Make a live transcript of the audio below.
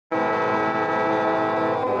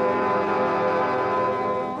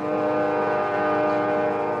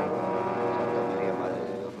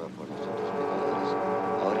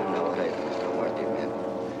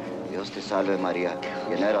salve María,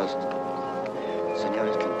 llena eres. Señor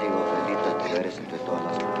es contigo, bendita tú eres entre todas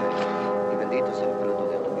las mujeres, y bendito es el fruto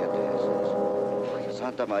de tu vientre, Jesús.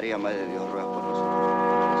 Santa María, Madre de Dios, ruega por nosotros.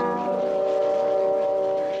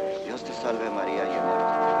 Dios te salve María, llena eres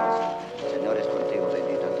de gracia. Señor es contigo,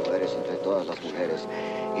 bendita tú eres entre todas las mujeres,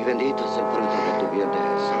 y bendito es el fruto de tu vientre,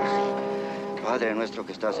 Jesús. Padre nuestro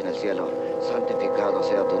que estás en el cielo, santificado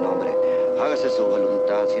sea tu nombre. Hágase su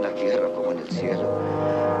voluntad, así en la tierra como en el cielo.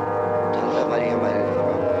 Santa María, Madre de Dios,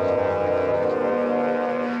 ruega por nosotros.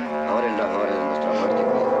 Ahora en la hora de nuestra muerte.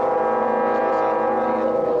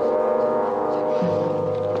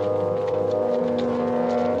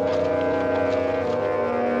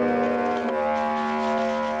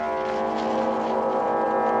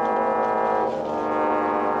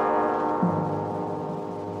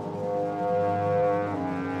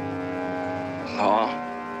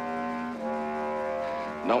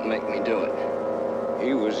 Don't make me do it.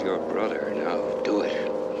 He was your brother. Now do it.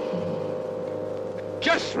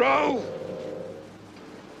 Just throw!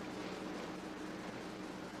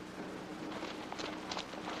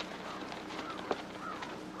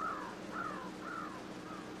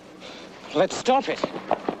 Let's stop it.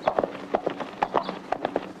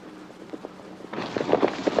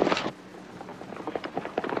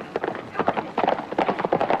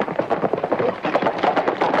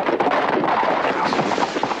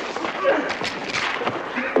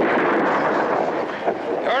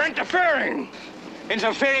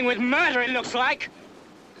 Interfering with murder, it looks like.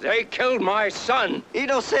 They killed my son.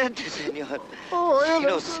 Inocente, señor. Oh,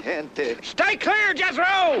 inocente. Stay clear,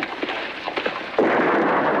 Jethro!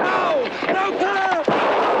 No! No!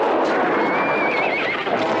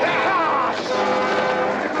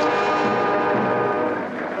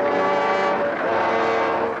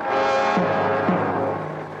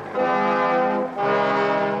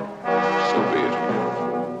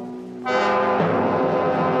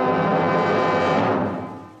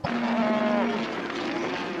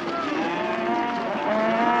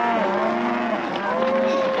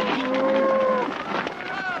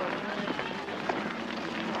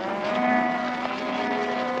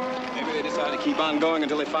 Going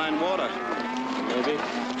until they find water. Maybe.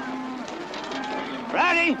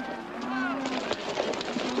 Ready?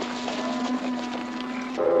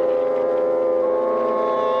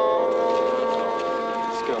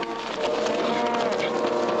 Let's go.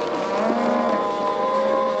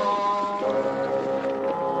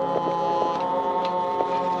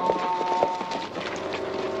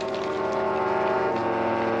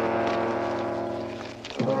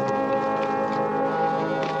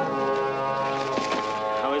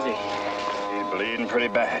 Pretty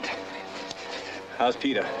bad. How's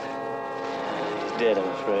Peter? He's dead, I'm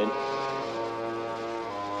afraid.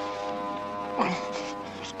 It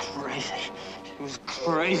was crazy. It was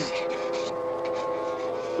crazy.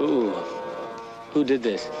 Who did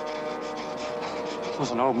this? It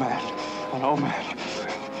was an old man. An old man.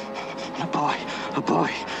 And a boy. A boy.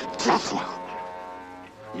 Jethro.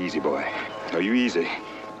 Easy, boy. Oh, you easy.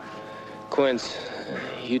 Quince,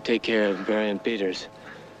 you take care of Barry and Peters.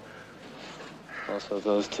 Also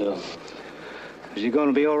those two. Is he going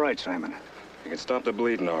to be all right, Simon? He can stop the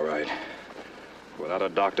bleeding all right. Without a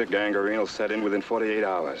doctor, gangrene will set in within 48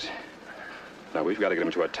 hours. Now, we've got to get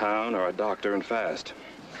him to a town or a doctor and fast.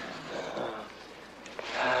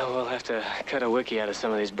 We'll have to cut a wiki out of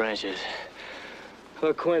some of these branches.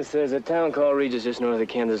 Look, Quince, there's a town called Regis just north of the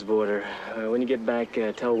Kansas border. When you get back,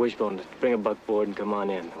 tell Wishbone to bring a buckboard and come on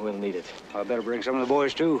in. We'll need it. I better bring some of the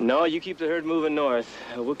boys, too. No, you keep the herd moving north.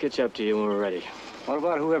 We'll catch up to you when we're ready. What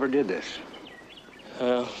about whoever did this?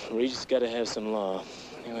 Regis got to have some law.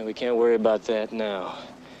 Anyway, we can't worry about that now.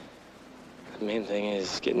 The main thing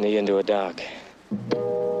is getting you into a dock.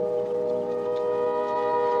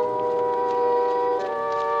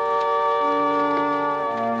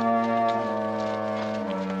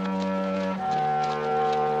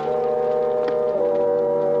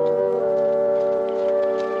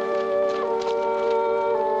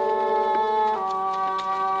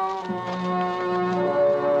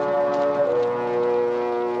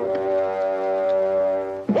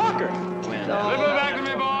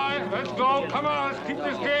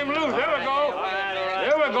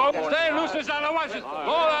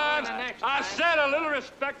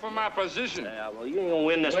 For my position. Yeah, well, you ain't gonna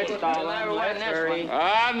win this one.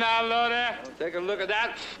 Now, Lordy, take a look at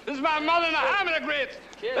that. This is my mother in the hammer grits.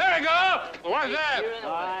 There we go. What's that? All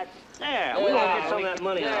right. Yeah, we're gonna get some of that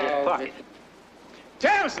money out of your pocket.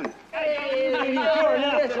 Jamison!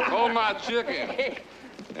 Hold my chicken.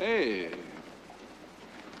 Hey.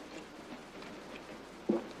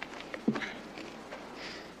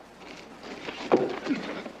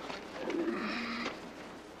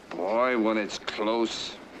 boy, when it's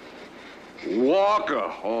close.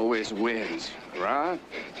 Walker always wins, right?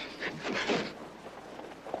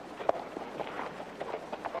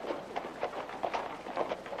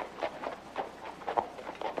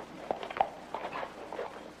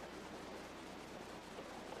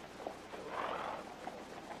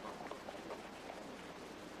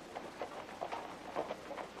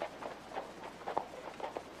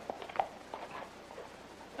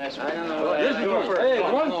 Hey,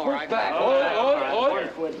 one foot back. Hold.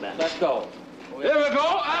 Let's go. Here we go.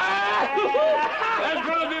 Ah! That's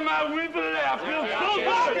gonna be my weeping laugh. I feel so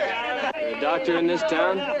good. A doctor in this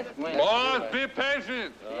town? Boys, be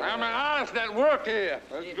patient. I'm an honest at work here.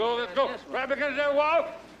 Let's go, let's go. Right against that wall.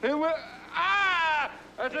 Here we... Ah!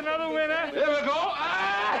 That's another winner. Here we go.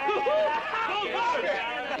 Ah! So good.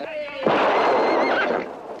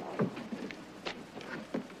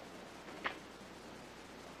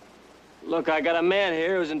 Look, I got a man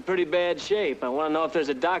here who's in pretty bad shape. I want to know if there's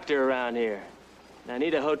a doctor around here. I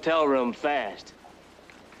need a hotel room fast.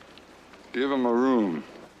 Give him a room.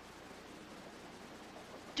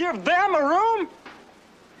 Give them a room?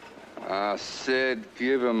 I said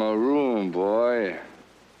give him a room, boy.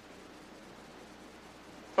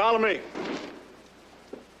 Follow me.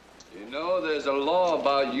 You know, there's a law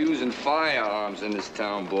about using firearms in this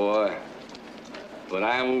town, boy. But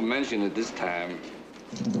I won't mention it this time.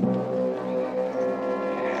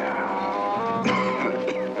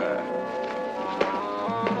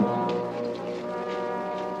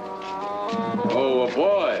 Oh,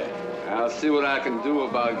 boy. I'll see what I can do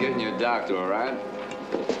about getting you a doctor, all right?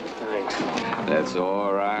 Thanks. That's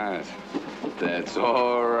all right. That's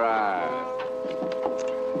all right.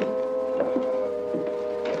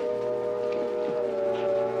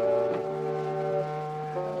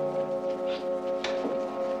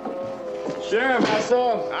 Sheriff, I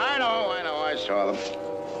saw him. I know, I saw them.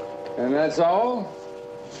 And that's all?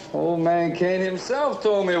 Old man Kane himself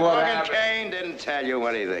told me what Morgan happened. Kane didn't tell you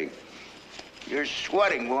anything. You're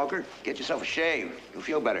sweating, Walker. Get yourself a shave. You'll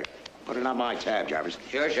feel better. Put it on my tab, Jarvis.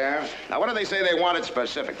 Sure, Sheriff. Now, what did they say they wanted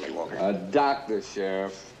specifically, Walker? A doctor,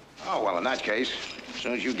 Sheriff. Oh, well, in that case, as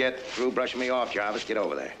soon as you get through brushing me off, Jarvis, get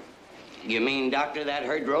over there. You mean doctor that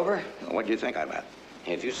hurt Drover? Well, what do you think I'm at?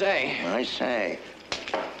 If you say. I say.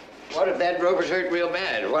 What if that Drover's hurt real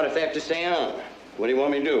bad? What if they have to stay on? What do you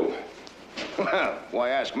want me to do? Well,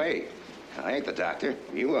 why ask me? I ain't the doctor.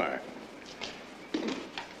 You are.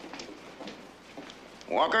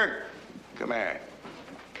 Walker, come here.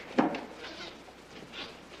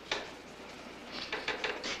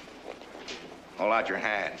 Hold out your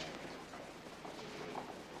hand.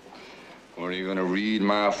 What, are you gonna read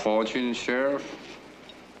my fortune, Sheriff?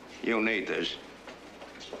 You'll need this.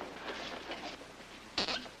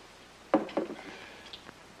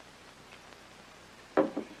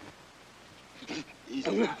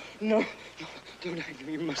 No, don't act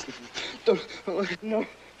me. You must don't. No,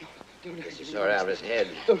 don't act me. Sort out his head.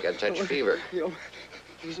 Got such fever.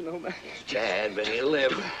 He's an old man. It's bad, but he'll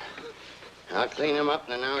live. I'll clean him up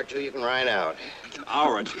in an hour or two. You can ride out. An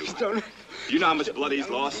hour or two? Don't. You know how much blood he's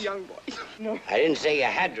lost? Young boy. No. I didn't say you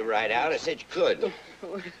had to ride out. I said you could.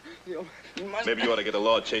 You must. Maybe you ought to get the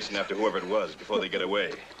law chasing after whoever it was before they get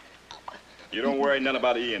away. You don't worry none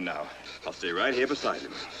about Ian now. I'll stay right here beside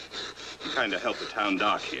him. Kind of help the town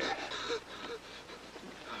doc here.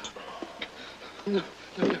 No.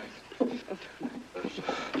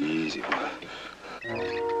 Easy, boy.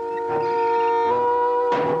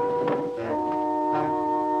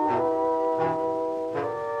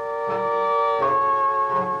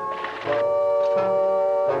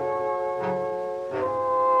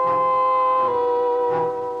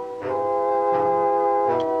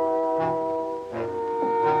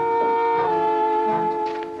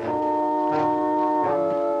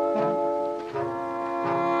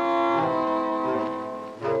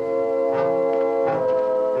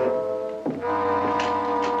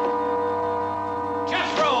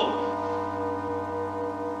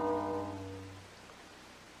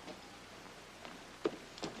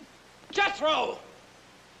 Jethro!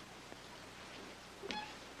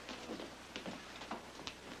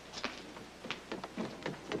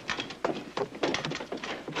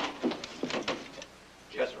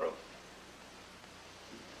 Jethro.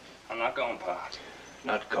 I'm not going, Pop.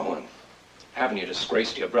 Not going. Haven't you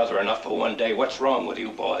disgraced your brother enough for one day? What's wrong with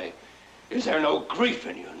you, boy? Is there no grief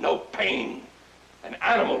in you, no pain? An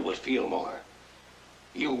animal would feel more.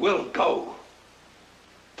 You will go.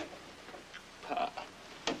 Pa.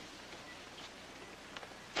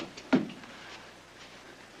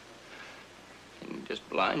 You just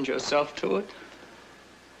blind yourself to it?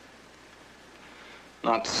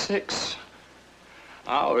 Not 6.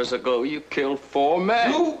 Hours ago, you killed 4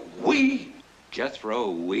 men. You? We? Jethro,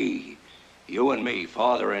 we. You and me,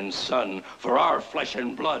 father and son, for our flesh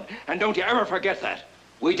and blood. And don't you ever forget that.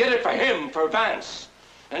 We did it for him, for Vance.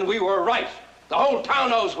 And we were right. The whole town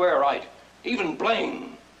knows we're right. Even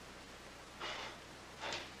Blaine.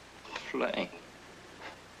 Blaine?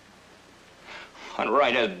 What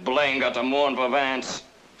right has Blaine got to mourn for Vance?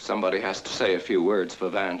 Somebody has to say a few words for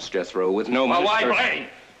Vance, Jethro, with no... Well, why Blaine?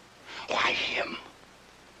 Why him?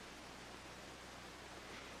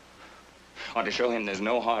 Or to show him there's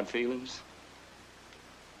no hard feelings?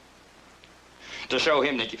 To show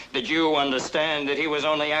him that you understand that he was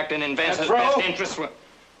only acting in Vance's best interest?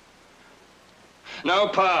 No,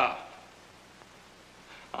 Pa.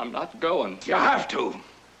 I'm not going. You have to.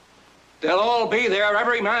 They'll all be there,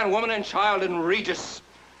 every man, woman, and child in Regis,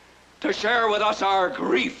 to share with us our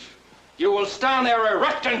grief. You will stand there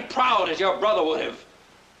erect and proud as your brother would have.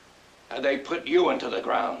 And they put you into the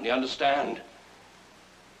ground, you understand?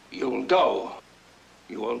 You'll go.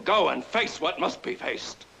 You will go and face what must be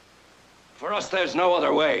faced. For us, there's no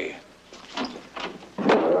other way.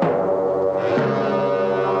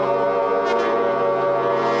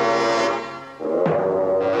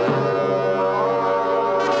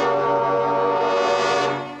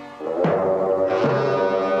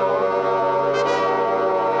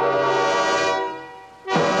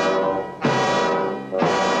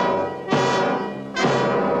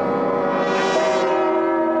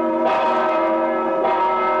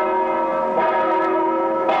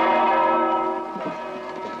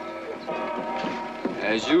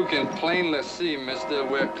 As you can plainly see, mister,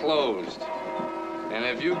 we're closed. And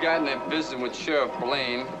if you got any business with Sheriff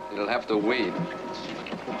Blaine, it'll have to wait.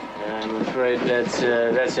 I'm afraid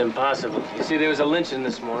that's impossible. You see, there was a lynching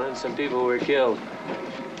this morning. Some people were killed.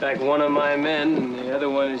 In fact, one of my men, and the other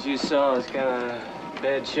one, as you saw, is kind of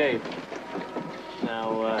bad shape.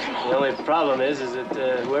 Now, the only problem is that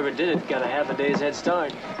whoever did it got a half a day's head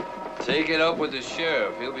start. Take it up with the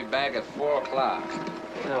sheriff. He'll be back at 4 o'clock.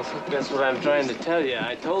 Well, that's what I'm trying to tell you.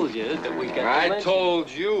 I told you that we got I told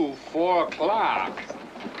you 4 o'clock.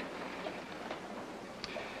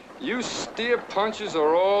 You steer punchers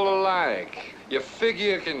are all alike. You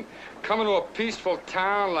figure you can come into a peaceful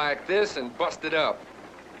town like this and bust it up.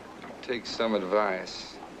 Take some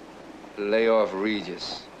advice. Lay off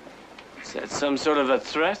Regis. Is that some sort of a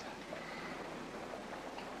threat?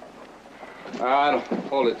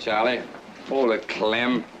 Hold it, Charlie. Hold it,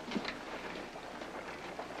 Clem.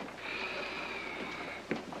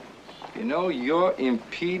 You know, you're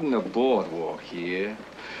impeding the boardwalk here.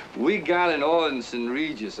 We got an ordinance in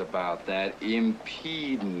Regis about that,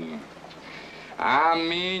 impeding. I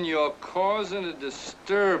mean, you're causing a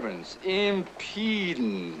disturbance,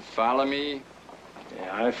 impeding. Follow me?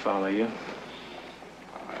 Yeah, I follow you.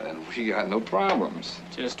 Then we got no problems.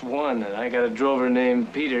 Just one, and I got a drover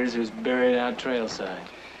named Peters who's buried out trailside.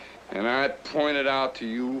 And I pointed out to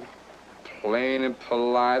you, plain and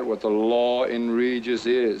polite, what the law in Regis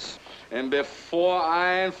is. And before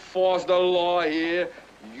I enforce the law here,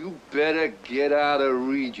 you better get out of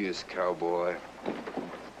Regis, cowboy.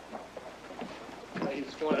 I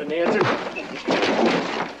just wanted an answer.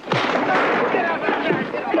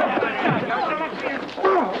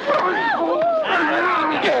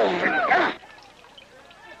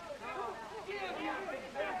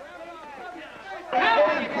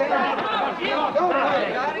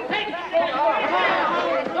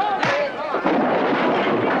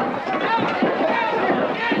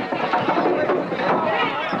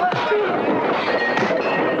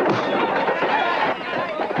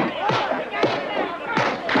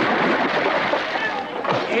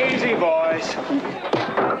 Easy, boys.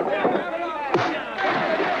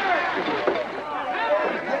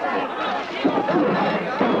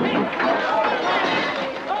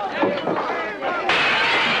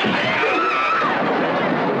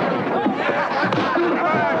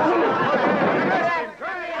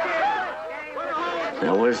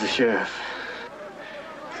 Now, where's the sheriff?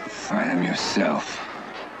 Find him yourself.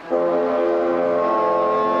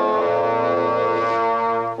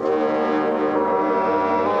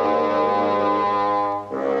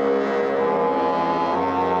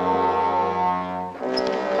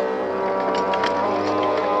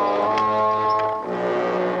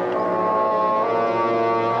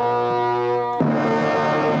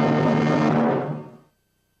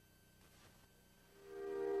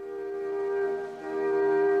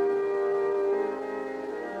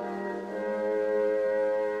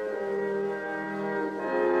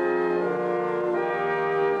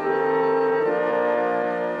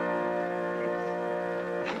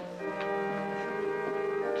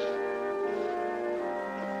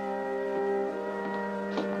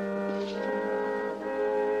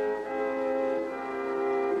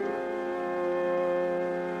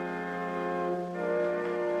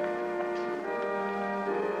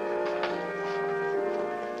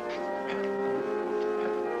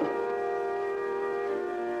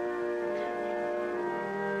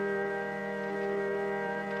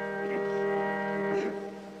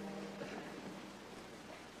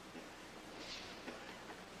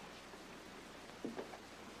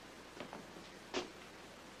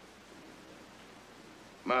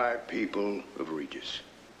 My people of Regis.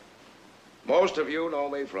 Most of you know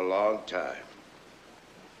me for a long time.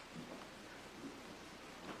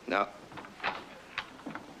 Now,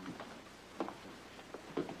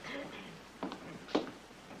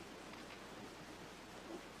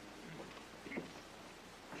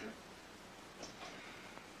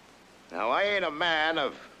 I ain't a man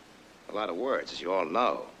of a lot of words, as you all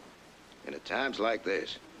know. And at times like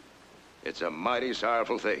this, it's a mighty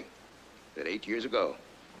sorrowful thing that 8 years ago,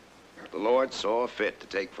 the Lord saw fit to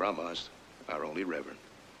take from us our only reverend.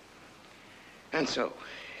 And so,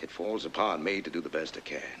 it falls upon me to do the best I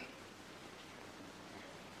can.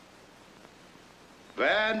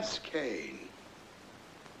 Vance Kane,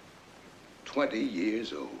 20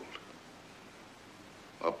 years old.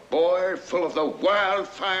 A boy full of the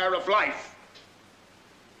wildfire of life.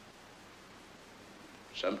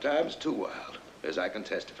 Sometimes too wild, as I can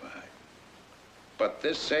testify. But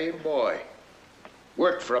this same boy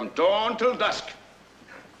worked from dawn till dusk.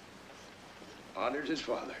 Honored his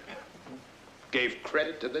father. Gave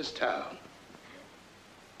credit to this town.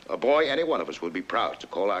 A boy any one of us would be proud to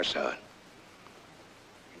call our son.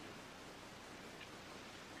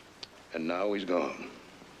 And now he's gone.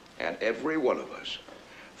 And every one of us,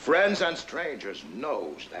 friends and strangers,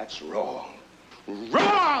 knows that's wrong.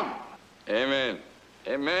 Wrong! Amen.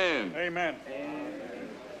 Amen. Amen.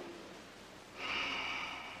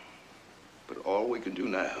 But all we can do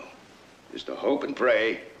now is to hope and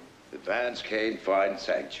pray that Vance Kane finds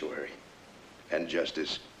sanctuary and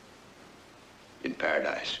justice in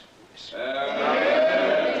paradise.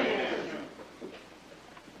 Amen.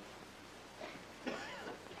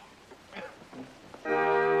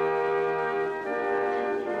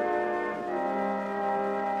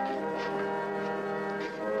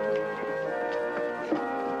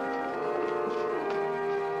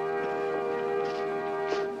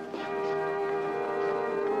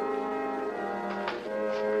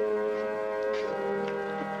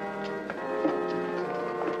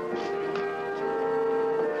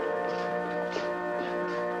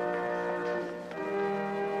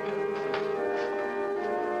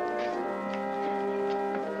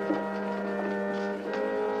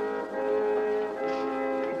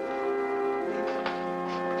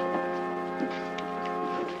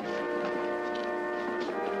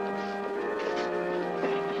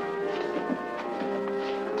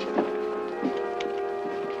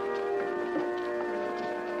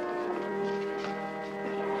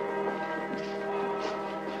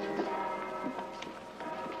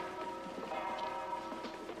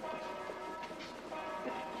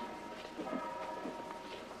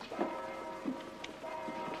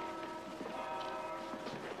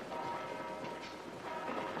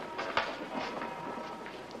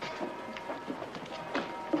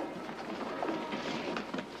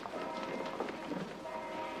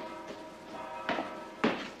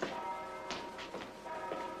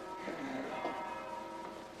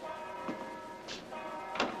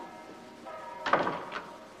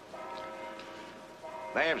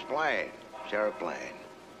 Name's Blaine, Sheriff Blaine.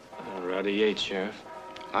 Rowdy Yates, Sheriff.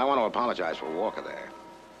 I want to apologize for Walker there.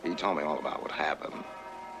 He told me all about what happened.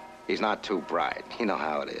 He's not too bright. You know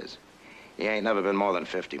how it is. He ain't never been more than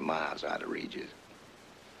 50 miles out of Regis.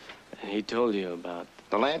 And he told you about...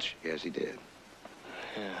 The lynch? Yes, he did.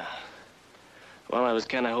 Yeah. Well, I was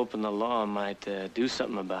kind of hoping the law might do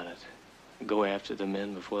something about it. Go after the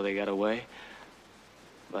men before they got away.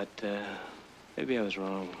 But maybe I was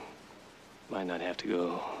wrong. Might not have to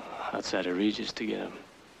go outside of Regis to get them.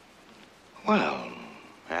 Well,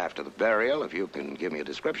 after the burial, if you can give me a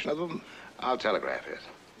description of them, I'll telegraph it.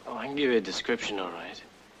 Oh, I can give you a description, all right.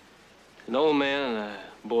 An old man and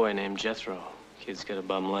a boy named Jethro. Kid's got a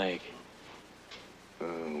bum leg.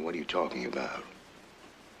 What are you talking about?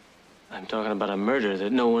 I'm talking about a murder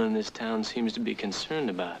that no one in this town seems to be concerned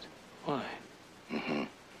about. Why? Mm-hmm.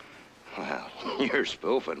 Well, you're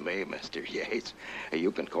spoofing me, Mr. Yates.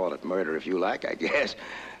 You can call it murder if you like, I guess.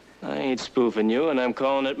 I ain't spoofing you, and I'm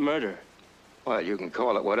calling it murder. Well, you can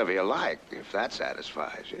call it whatever you like, if that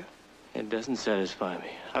satisfies you. It doesn't satisfy me.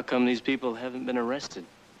 How come these people haven't been arrested?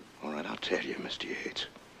 All right, I'll tell you, Mr. Yates.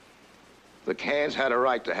 The Canes had a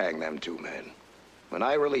right to hang them two men. When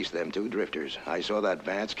I released them two drifters, I saw that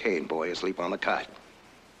Vance Kane boy asleep on the cot.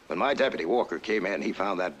 When my deputy Walker came in, he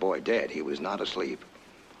found that boy dead. He was not asleep.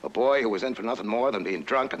 A boy who was in for nothing more than being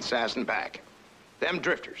drunk and sassing back. Them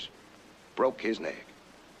drifters broke his neck.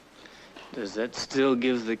 Does that still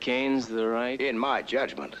give the Canes the right? In my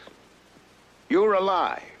judgment. You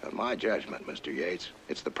rely on my judgment, Mr. Yates.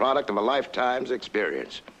 It's the product of a lifetime's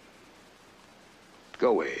experience. Go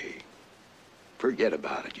away. Forget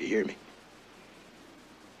about it, you hear me?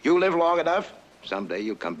 You live long enough, Someday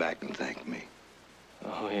you'll come back and thank me.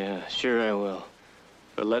 Oh, yeah, sure I will.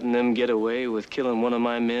 For letting them get away with killing one of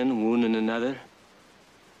my men, wounding another.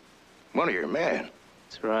 One of your men?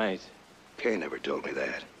 That's right. Kay never told me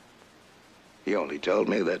that. He only told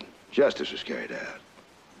me that justice was carried out.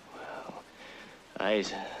 Well, I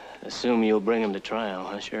assume you'll bring him to trial,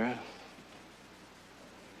 huh, Sheriff?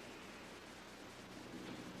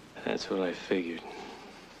 That's what I figured.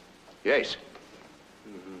 Yes.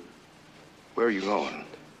 Where are you going?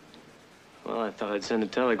 Well, I thought I'd send a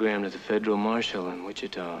telegram to the federal marshal in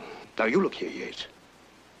Wichita. Now, you look here, Yates.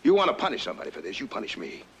 You want to punish somebody for this, you punish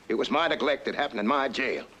me. It was my neglect that happened in my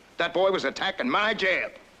jail. That boy was attacked in my jail.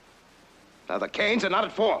 Now, the Canes are not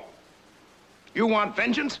at fault. You want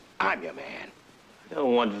vengeance? I'm your man. I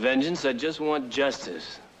don't want vengeance. I just want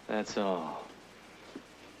justice. That's all.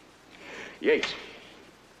 Yates.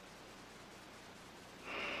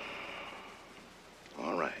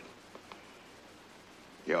 All right.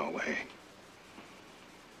 Your way.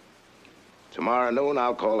 Tomorrow noon,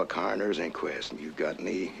 I'll call a coroner's inquest, and you've got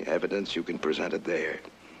any evidence, you can present it there.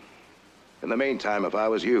 In the meantime, if I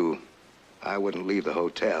was you, I wouldn't leave the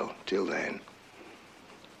hotel till then.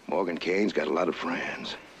 Morgan Cain's got a lot of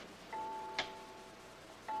friends.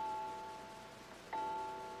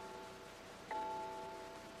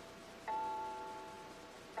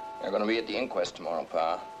 They're gonna be at the inquest tomorrow,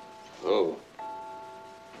 Pa. Who?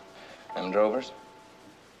 Them drovers.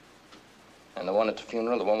 And the one at the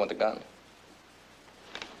funeral, the one with the gun.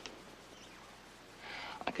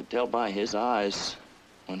 I could tell by his eyes.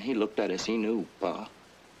 When he looked at us, he knew, Pa.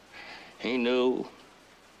 He knew.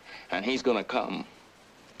 And he's gonna come.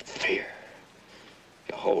 Fear.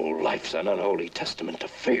 Your whole life's an unholy testament to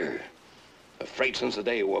fear. Afraid since the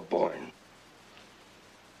day you were born.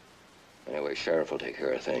 Anyway, Sheriff will take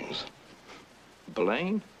care of things.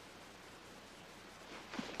 Blaine?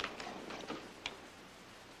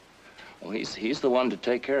 Well, he's the one to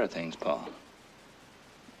take care of things, Pa.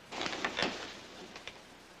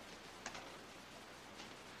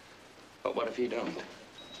 But what if he don't?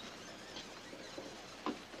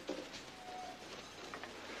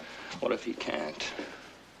 What if he can't?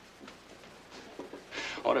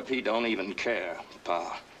 What if he don't even care,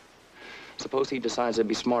 Pa? Suppose he decides it'd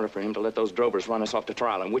be smarter for him to let those drovers run us off to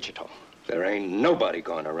trial in Wichita. There ain't nobody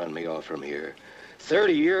gonna run me off from here.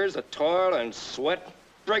 30 years of toil and sweat,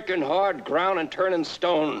 breaking hard ground and turning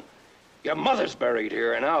stone. Your mother's buried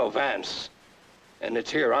here in Al Vance. And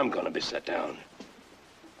it's here I'm gonna be set down.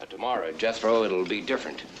 But tomorrow, Jethro, it'll be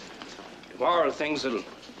different. Tomorrow, things will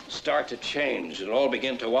start to change. It'll all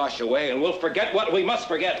begin to wash away, and we'll forget what we must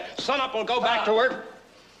forget. Sunup will go back to work.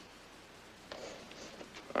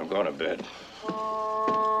 I'm going to bed.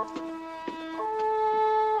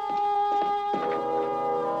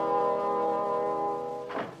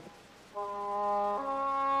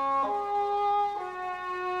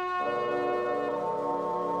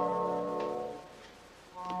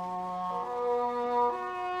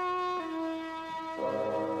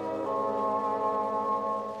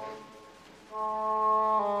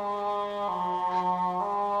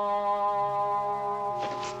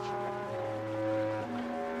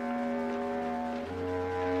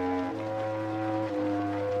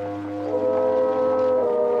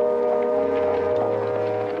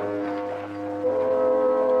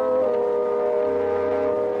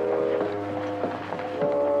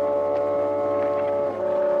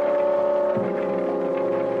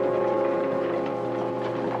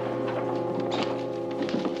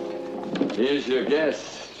 Here's your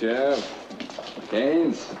guest, Sheriff.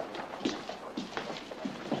 Caines.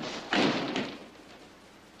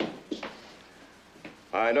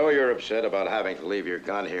 I know you're upset about having to leave your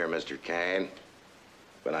gun here, Mr. Cain,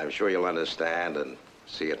 but I'm sure you'll understand and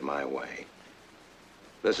see it my way.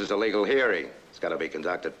 This is a legal hearing. It's got to be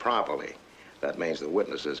conducted properly. That means the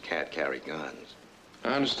witnesses can't carry guns. I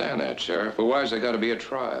understand that, Sheriff, but why's there got to be a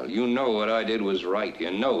trial? You know what I did was right. You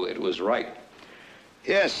know it was right.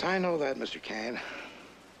 Yes, I know that, Mr. Cain.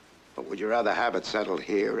 But would you rather have it settled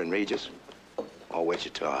here in Regis or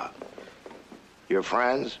Wichita? Your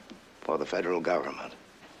friends or the federal government?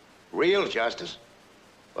 Real justice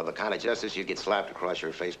or the kind of justice you'd get slapped across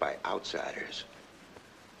your face by outsiders?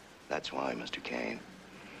 That's why, Mr. Cain,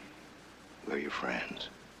 we're your friends.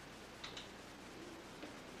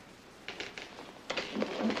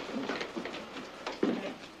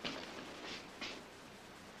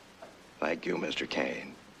 Thank you, Mr.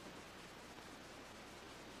 Cain.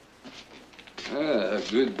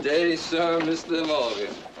 Good day, sir, Mr.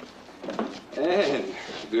 Morgan. And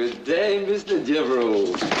good day, Mr.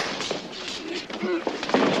 Devereaux.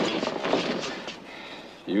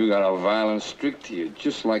 You got a violent streak to you,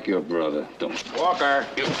 just like your brother, don't you? Walker!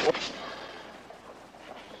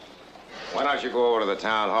 Why don't you go over to the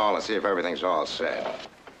town hall and see if everything's all set?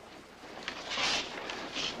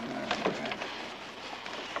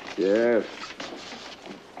 Yes.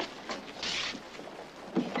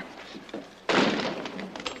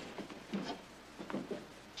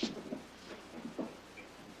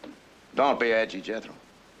 Don't be edgy, Jethro.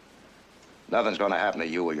 Nothing's gonna happen to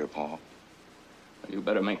you or your pa. You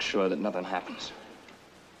better make sure that nothing happens.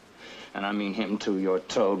 And I mean him too, your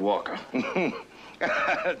toad Walker.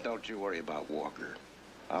 Don't you worry about Walker.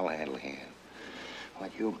 I'll handle him. Well,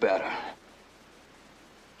 you better.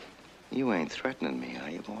 You ain't threatening me, are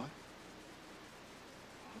you, boy?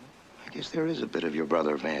 I guess there is a bit of your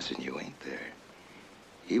brother Vance in you, ain't there?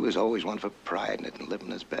 He was always one for priding it and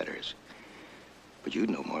living his betters. But you'd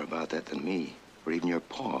know more about that than me, or even your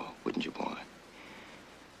pa, wouldn't you, boy?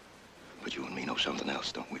 But you and me know something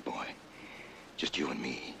else, don't we, boy? Just you and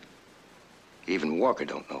me. Even Walker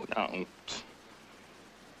don't know. Don't.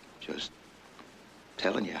 Just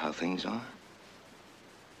telling you how things are.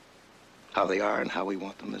 How they are and how we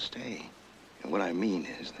want them to stay. And what I mean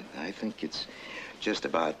is that I think it's just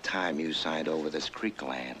about time you signed over this creek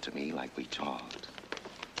land to me like we talked.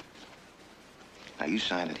 Now, you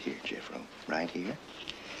sign it here, Jeffro, right here.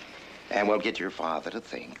 And we'll get your father to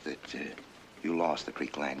think that you lost the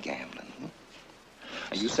creek land gambling.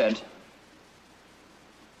 You said...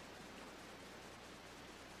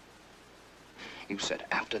 You said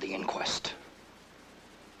after the inquest.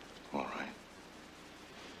 All right.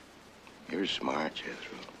 You're smart,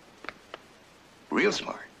 Jethro. Real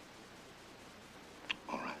smart.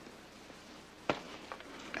 All right.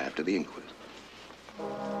 After the inquest.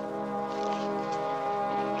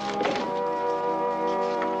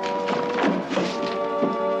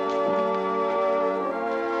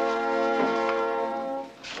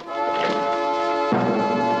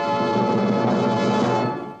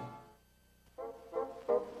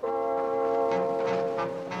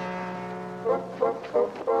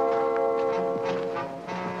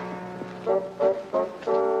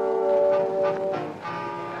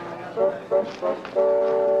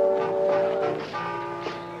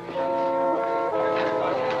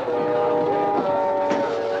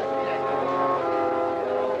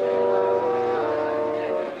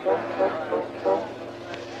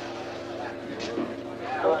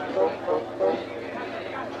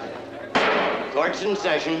 Court's in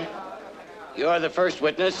session. You're the first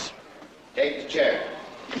witness. Take the chair.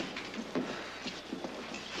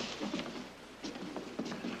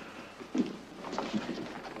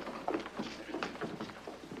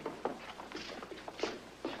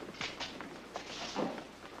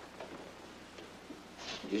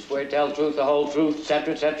 You swear to tell the truth, the whole truth, et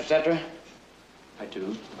cetera, et cetera, et cetera? I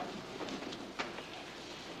do.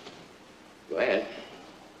 Go ahead.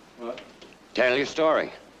 What? Tell your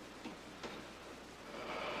story.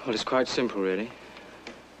 Well, it's quite simple, really.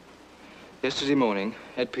 Yesterday morning,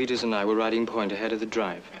 Ed Peters and I were riding point ahead of the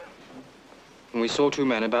drive. And we saw two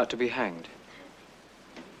men about to be hanged.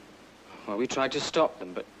 Well, we tried to stop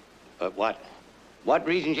them, but... But what? What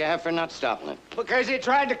reasons you have for not stopping them? Because he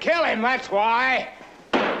tried to kill him, that's why.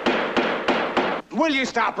 Will you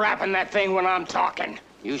stop rapping that thing when I'm talking?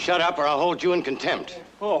 You shut up or I'll hold you in contempt.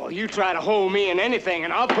 Oh, you try to hold me in anything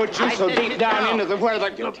and I'll put you so deep down into the where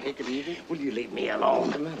the... You'll take it easy? Will you leave me alone?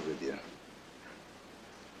 What's the matter with you?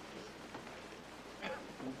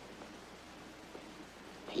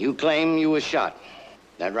 You claim you was shot.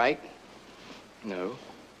 That right? No.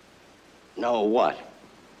 No what?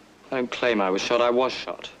 I don't claim I was shot. I was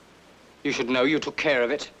shot. You should know you took care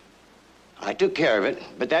of it. I took care of it,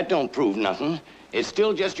 but that don't prove nothing. It's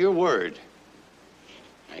still just your word.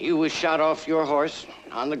 Now, you was shot off your horse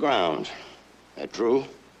on the ground. That true?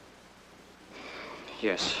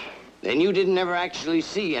 Yes. Then you didn't ever actually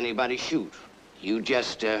see anybody shoot. You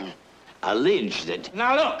just, allege that...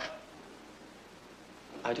 Now, look!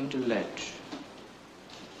 I don't allege.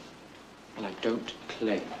 And I don't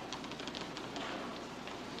claim.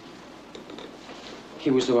 He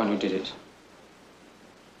was the one who did it.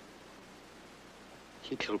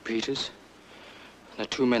 He killed Peters. And the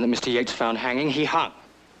two men that Mr. Yates found hanging, he hung.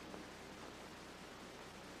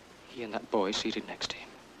 He and that boy seated next to him.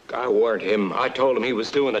 I warned him. I told him he was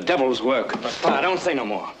doing the devil's work. But, Pa, don't say no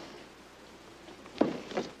more.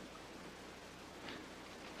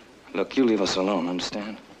 Look, you leave us alone,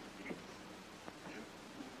 understand?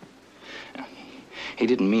 He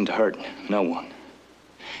didn't mean to hurt no one.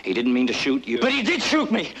 He didn't mean to shoot you. But he did shoot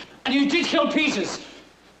me! And you did kill Peters!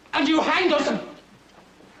 And you hanged us!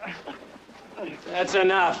 That's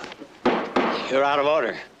enough. You're out of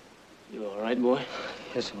order. You all right, boy?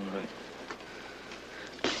 Yes, all right.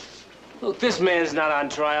 Look, this man's not on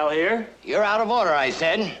trial here. You're out of order, I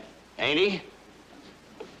said. Ain't he?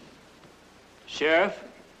 Sheriff?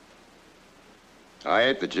 I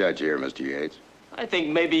ain't the judge here, Mr. Yates. I think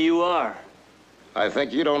maybe you are. I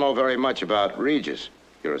think you don't know very much about Regis.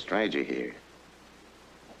 You're a stranger here.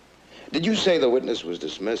 Did you say the witness was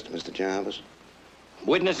dismissed, Mr. Jarvis?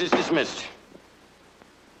 Witness is dismissed.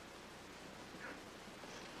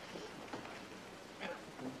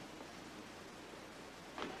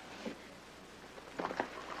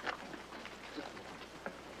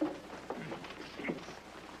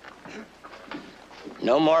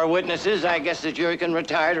 No more witnesses. I guess the jury can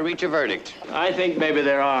retire to reach a verdict. I think maybe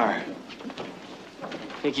there are.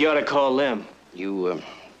 Think you ought to call them. You,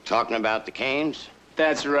 talking about the Canes?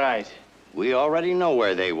 That's right. We already know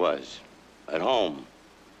where they was. At home.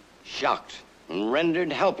 Shocked and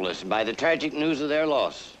rendered helpless by the tragic news of their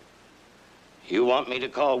loss. You want me to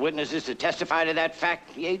call witnesses to testify to that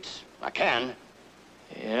fact, Yates? I can.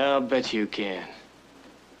 Yeah, I'll bet you can.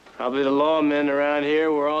 Probably the lawmen around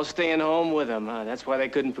here were all staying home with them. That's why they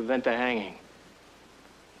couldn't prevent the hanging.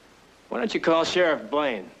 Why don't you call Sheriff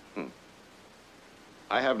Blaine?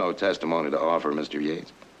 I have no testimony to offer, Mr.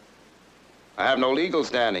 Yates. I have no legal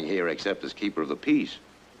standing here except as keeper of the peace.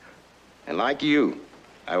 And like you,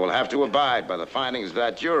 I will have to abide by the findings of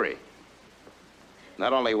that jury.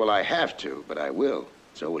 Not only will I have to, but I will.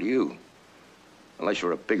 So will you. Unless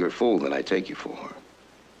you're a bigger fool than I take you for.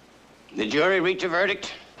 The jury reach a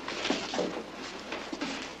verdict?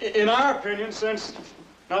 In our opinion, since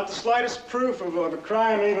not the slightest proof of a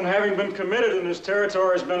crime even having been committed in this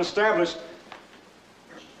territory has been established,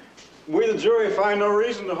 we, the jury, find no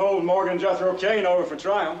reason to hold Morgan Jethro Kane over for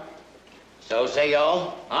trial. So say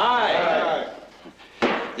y'all? Aye.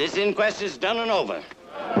 This inquest is done and over.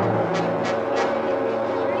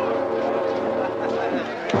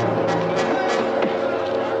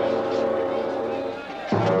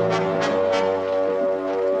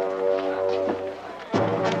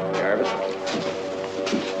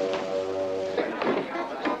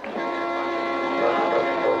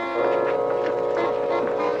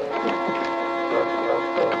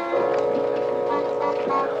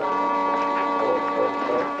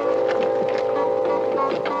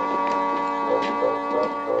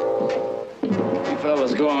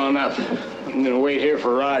 Go on up. I'm gonna wait here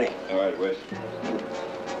for Roddy. All right, wait.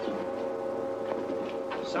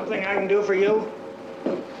 Something I can do for you?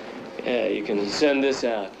 Yeah, you can send this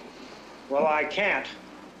out. Well, I can't.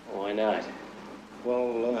 Why not?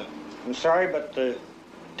 Well, I'm sorry, but the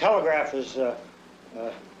telegraph is,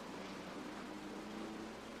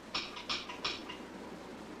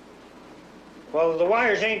 well, the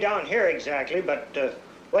wires ain't down here exactly, but,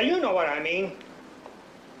 well, you know what I mean.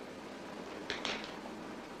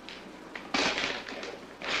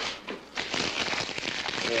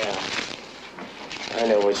 Yeah, I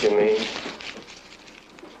know what you mean.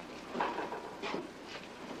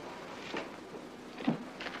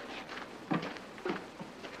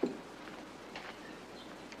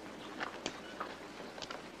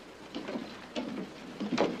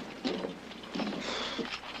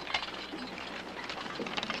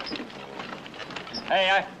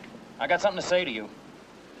 Hey, I got something to say to you.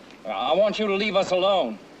 I want you to leave us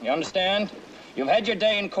alone. You understand? You've had your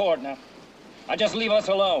day in court now. I just leave us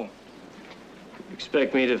alone.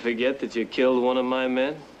 Expect me to forget that you killed one of my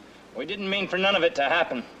men? We didn't mean for none of it to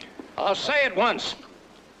happen. I'll say it once.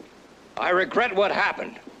 I regret what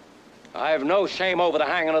happened. I have no shame over the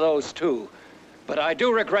hanging of those two. But I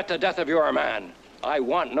do regret the death of your man. I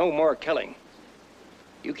want no more killing.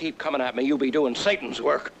 You keep coming at me, you'll be doing Satan's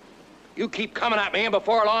work. You keep coming at me, and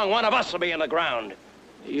before long, one of us will be in the ground.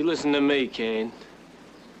 You listen to me, Kane.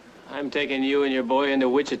 I'm taking you and your boy into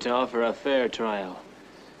Wichita for a fair trial.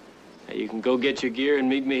 Now, you can go get your gear and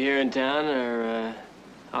meet me here in town, or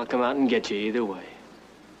I'll come out and get you either way.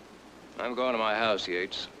 I'm going to my house,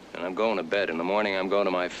 Yates, and I'm going to bed. In the morning, I'm going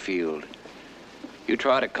to my field. You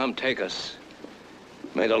try to come take us.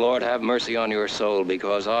 May the Lord have mercy on your soul,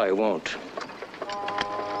 because I won't.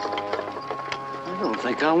 I don't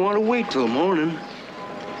think I want to wait till morning.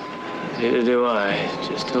 Neither do I.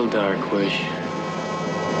 Just till dark, Wish.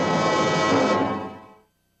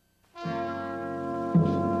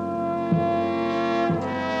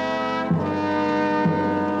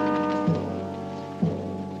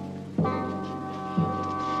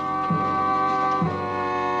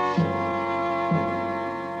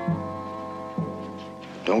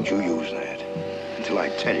 Don't you use that until I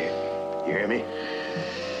tell you. You hear me?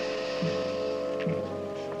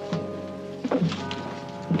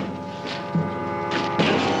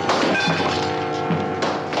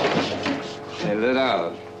 Hey, Let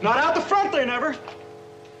out. Not out the front, they never.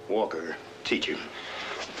 Walker, teach him.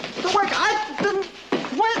 The work, I didn't...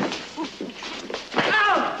 What?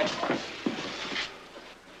 Out!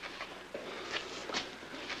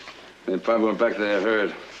 They probably went back to their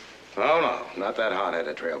herd. Oh, no, not that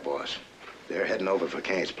hot-headed trail boss. They're heading over for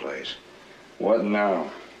Kane's place. What now?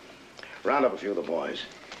 Round up a few of the boys.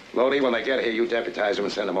 Lodi, when they get here, you deputize them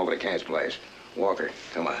and send them over to Kane's place. Walker,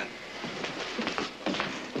 come on.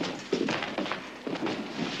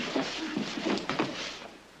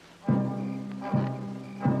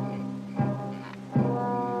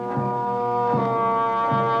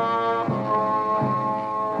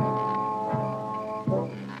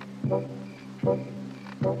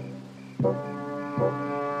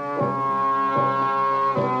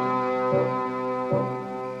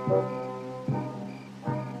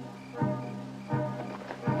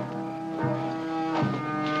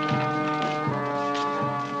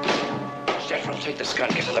 Take this gun.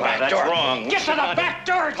 Get to the back door. That's wrong. Get to the back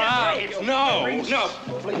door. No.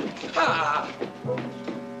 Please. Ah.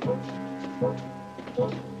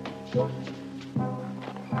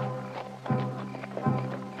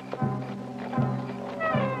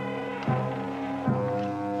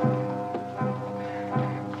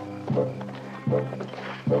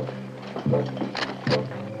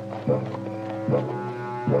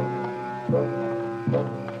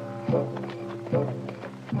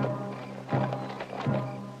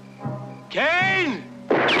 Kane!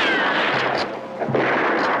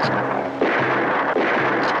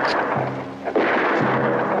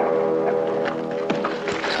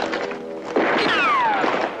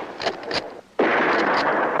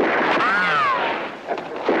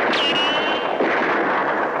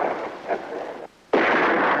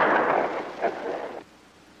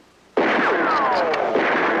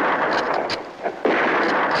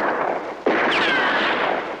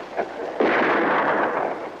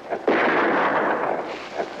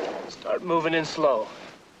 Moving in slow.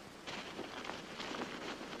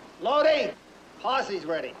 Lodi, posse's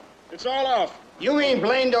ready. It's all off. You mean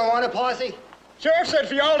Blaine don't want a posse? Sheriff said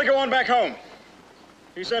for y'all to go on back home.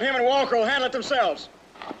 He said him and Walker will handle it themselves.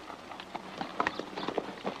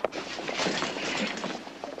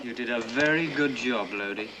 You did a very good job,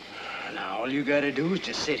 Lodi. Now, all you gotta do is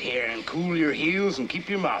just sit here and cool your heels and keep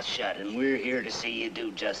your mouth shut, and we're here to see you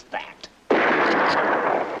do just that.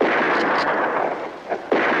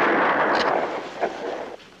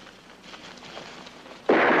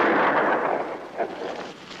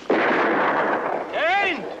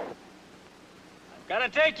 Gotta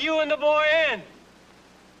take you and the boy in.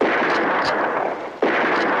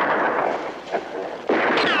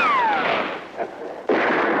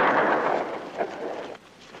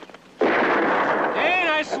 Kane,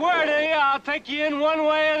 I swear to you, I'll take you in one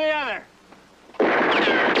way or the other.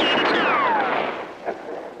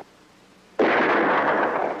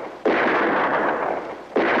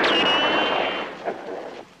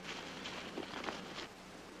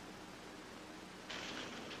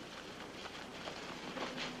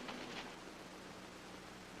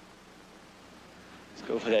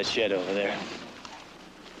 Go for that shed over there.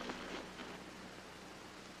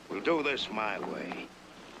 We'll do this my way.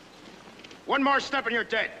 One more step and you're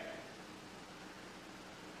dead.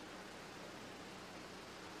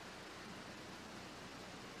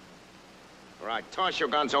 All right, toss your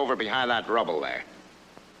guns over behind that rubble there.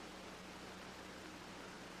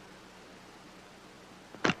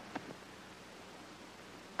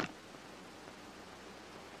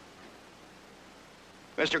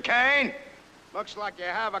 Mr. Kane? Looks like you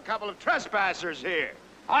have a couple of trespassers here.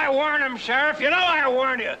 I warned him, Sheriff. You know I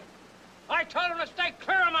warned you. I told him to stay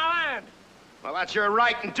clear of my land. Well, that's your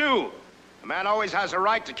right and due. A man always has a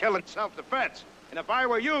right to kill in self-defense. And if I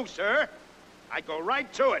were you, sir, I'd go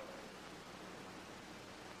right to it.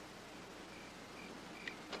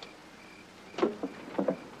 All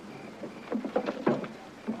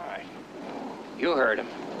right. You heard him.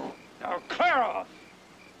 Now clear off.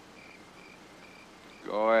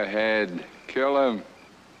 Go ahead. Kill him.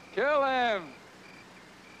 Kill him!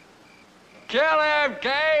 Kill him,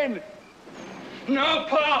 Kane! No,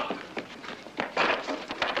 Pop!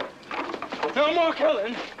 No more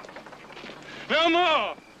killing. No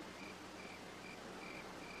more!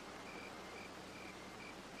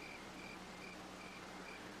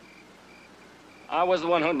 I was the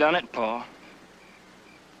one who done it, Pa.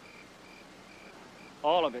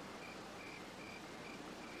 All of it.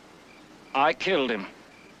 I killed him.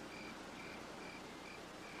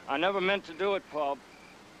 I never meant to do it, Pa.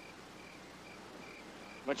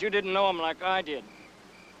 But you didn't know him like I did.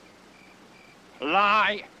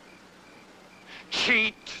 Lie.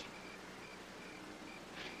 Cheat.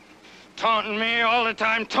 Taunting me all the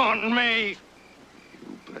time, taunting me.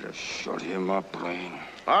 You better shut him up, Blaine.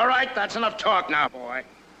 All right, that's enough talk now, boy.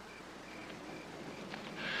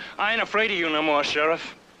 I ain't afraid of you no more,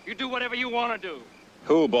 Sheriff. You do whatever you want to do.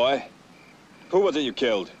 Who, boy? Who was it you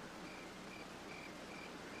killed?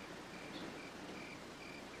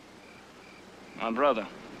 My brother.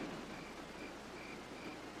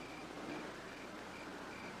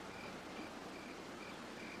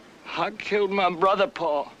 I killed my brother,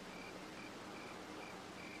 Paul.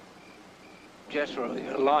 Jethro,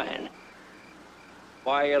 you're lying.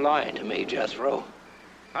 Why are you lying to me, Jethro?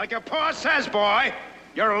 Like your pa says, boy,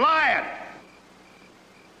 you're lying.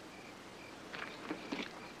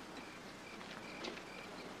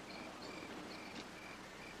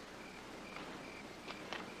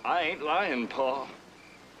 I ain't lying, Paul.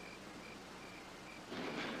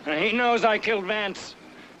 And he knows I killed Vance.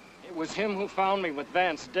 It was him who found me with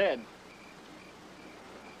Vance dead.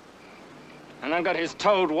 And I've got his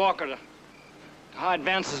towed walker to hide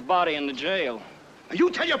Vance's body in the jail.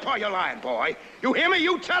 You tell your pa you're lying, boy. You hear me?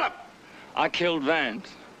 You tell him. I killed Vance.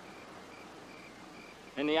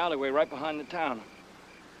 In the alleyway right behind the town.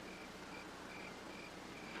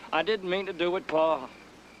 I didn't mean to do it, Pa.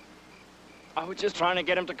 I was just trying to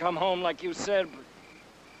get him to come home like you said,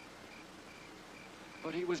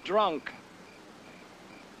 but he was drunk.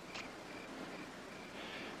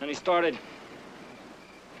 And he started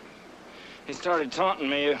taunting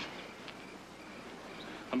me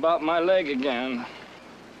about my leg again.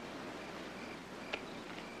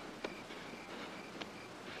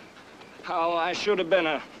 How I should have been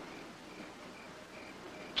a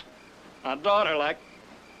daughter like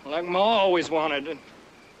Ma always wanted.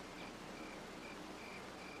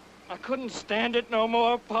 I couldn't stand it no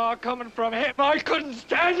more, Pa, coming from him. I couldn't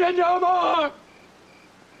stand it no more!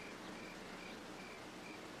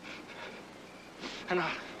 And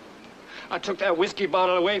I took that whiskey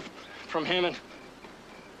bottle away from him and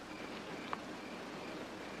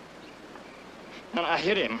I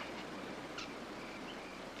hit him.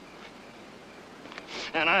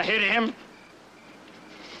 And I hit him.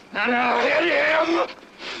 And I hit him.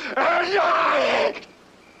 And I...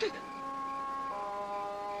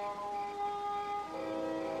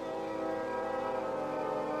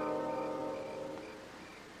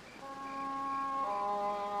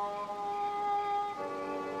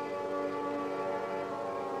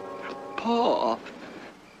 Paul.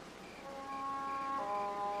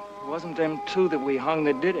 It wasn't them two that we hung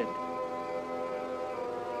that did it.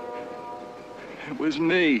 It was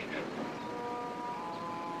me.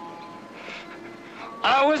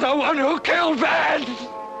 I was the one who killed Vance!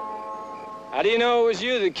 How do you know it was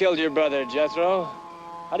you that killed your brother, Jethro?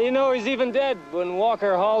 How do you know he's even dead when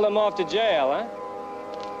Walker hauled him off to jail, huh?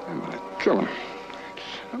 I'm gonna kill him.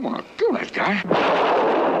 I'm gonna kill that guy.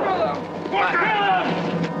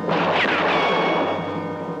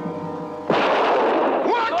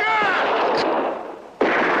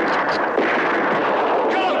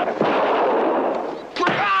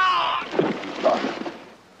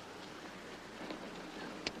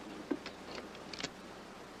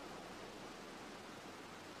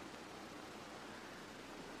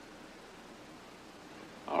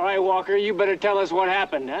 All right, Walker, you better tell us what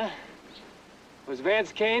happened, huh? Was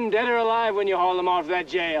Vance Kane dead or alive when you hauled him off that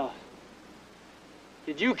jail?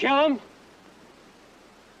 Did you kill him?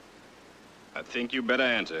 I think you better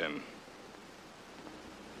answer him.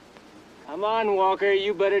 Come on, Walker,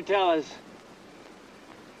 you better tell us.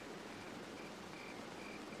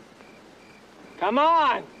 Come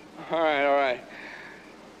on! All right.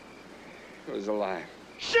 It was a lie.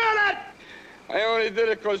 Shut it! I only did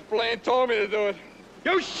it because Blaine told me to do it.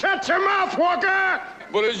 You shut your mouth, Walker!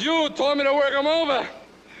 But it's you who told me to work him over.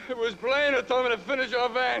 It was Blaine who told me to finish our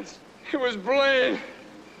Vance. It was Blaine.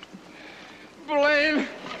 Blaine.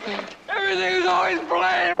 Everything is always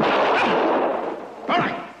Blaine. All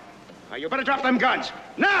right. Now, you better drop them guns.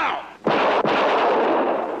 Now!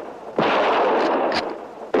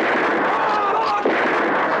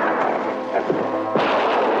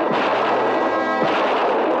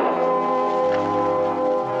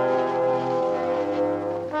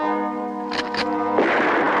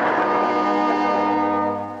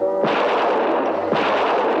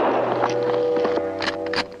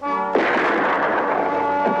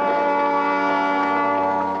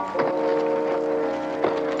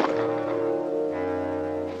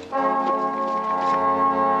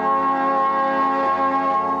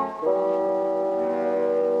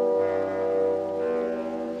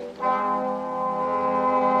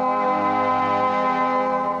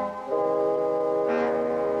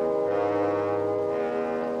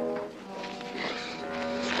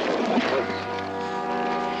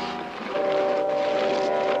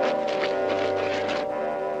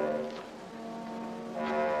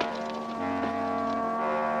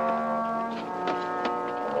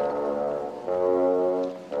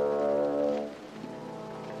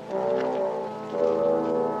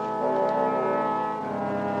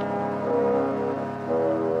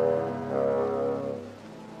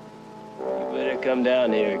 come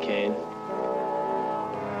down here, Kane.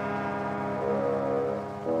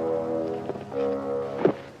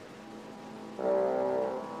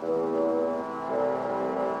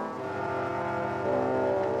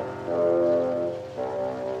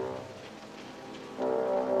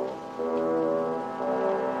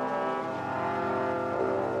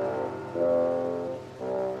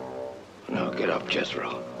 Now get up,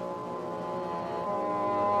 Jethro.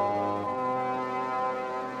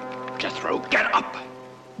 Jethro, get up!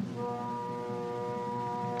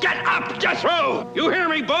 Get up, Jethro! You hear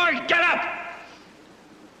me, boy? Get up!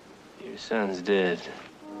 Your son's dead.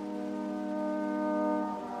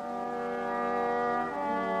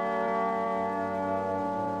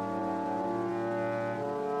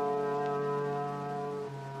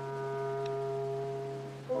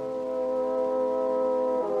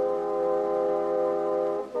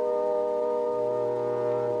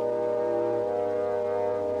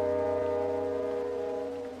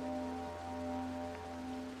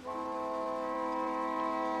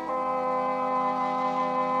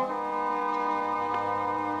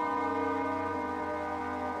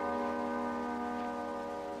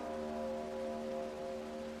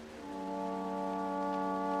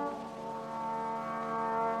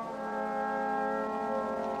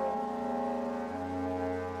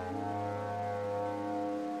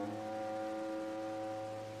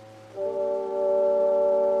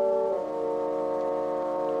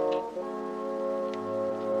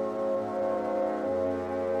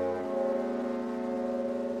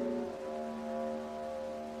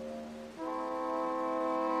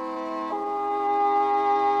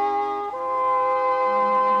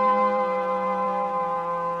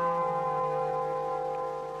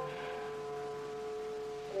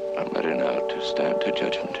 I'm letting out to stand to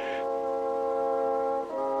judgment.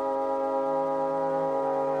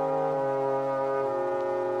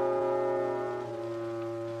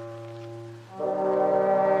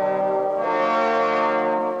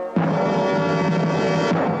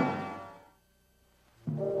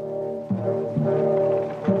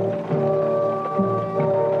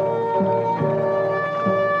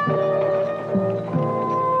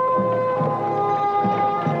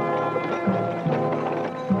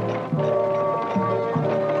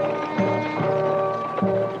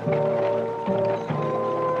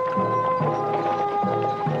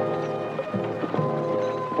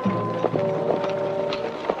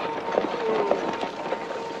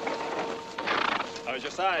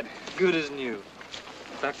 Good as new.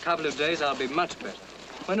 In fact, a couple of days, I'll be much better.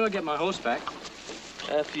 When do I get my horse back?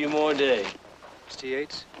 A few more days. Mr.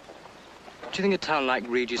 Yates, do you think a town like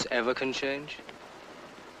Regis ever can change?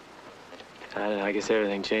 I don't know, I guess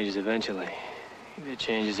everything changes eventually. Either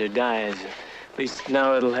changes or dies. At least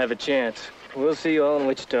now it'll have a chance. We'll see you all in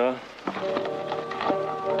Wichita.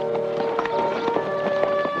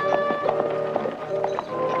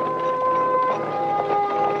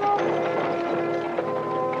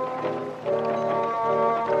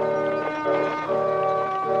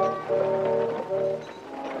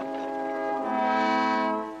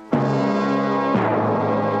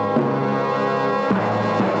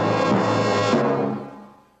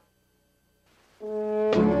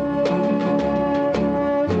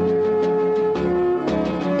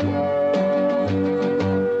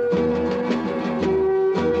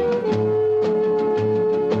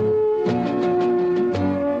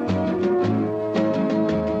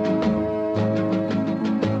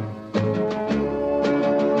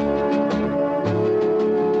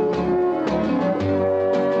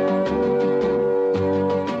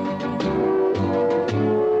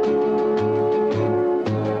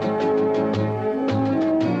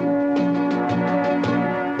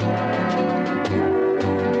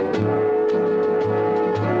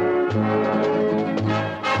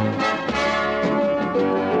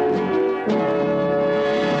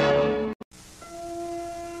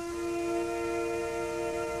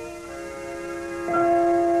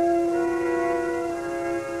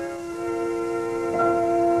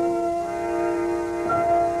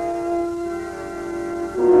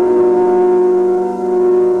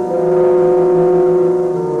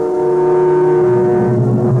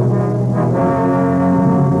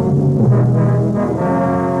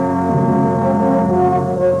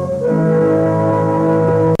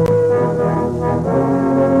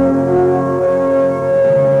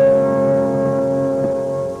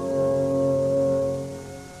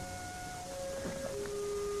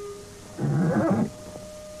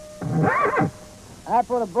 I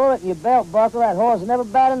put a bullet in your belt buckle, that horse never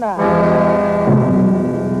bat an eye.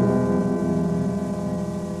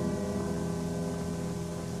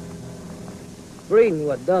 Breeding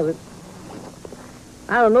what does it.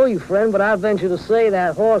 I don't know you, friend, but I'd venture to say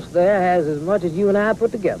that horse there has as much as you and I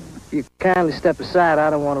put together. If you kindly step aside, I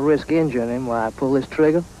don't want to risk injuring him while I pull this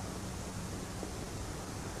trigger.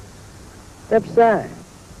 Step aside.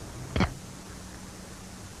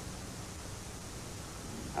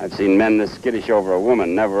 I've seen men this skittish over a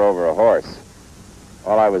woman, never over a horse.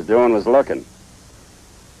 All I was doing was looking.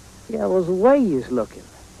 Yeah, it was the way you was looking.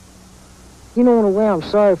 You know, in a way, I'm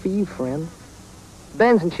sorry for you, friend.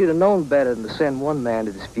 Benson should have known better than to send one man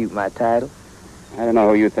to dispute my title. I don't know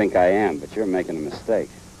who you think I am, but you're making a mistake.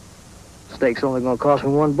 Mistake's only going to cost me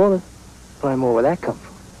one bullet. Plenty more where that come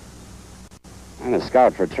from. I'm a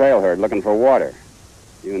scout for trail herd looking for water.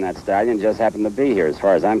 You and that stallion just happen to be here, as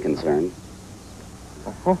far as I'm concerned.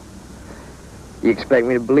 Uh-huh. You expect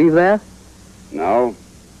me to believe that? No.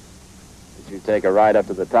 But you take a ride up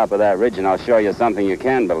to the top of that ridge and I'll show you something you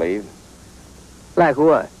can believe. Like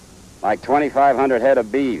what? Like 2,500 head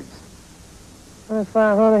of beeves.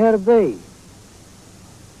 2,500 head of beeves.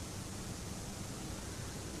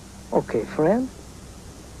 Okay, friend.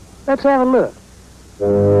 Let's have a look.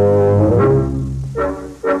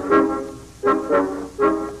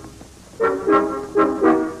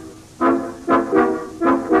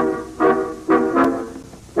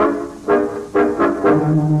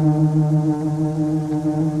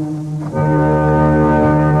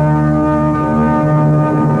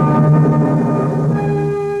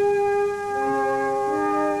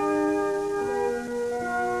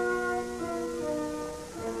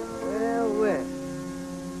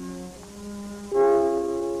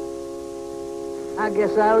 I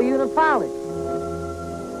guess I owe you an apology.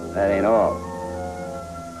 That ain't all.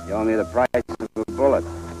 You owe me the price of a bullet.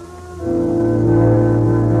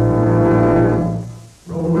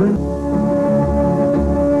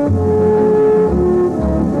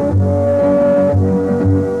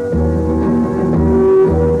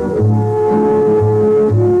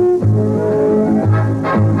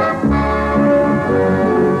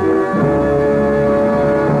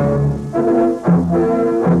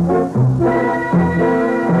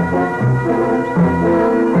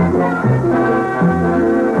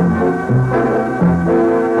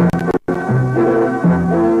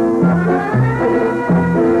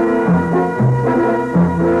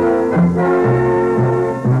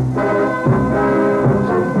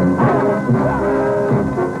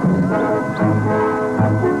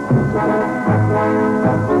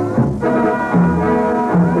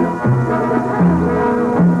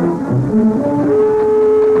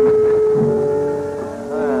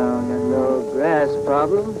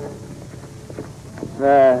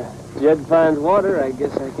 Jed finds water, I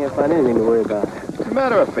guess I can't find anything to worry about. It's a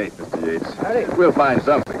matter of fate, Mr. Yates. Howdy. We'll find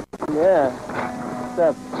something. Yeah. What's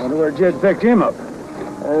up? Wonder where Jed picked him up.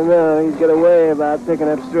 I don't know. He's got a way about picking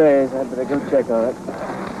up strays. I'd better go check on it.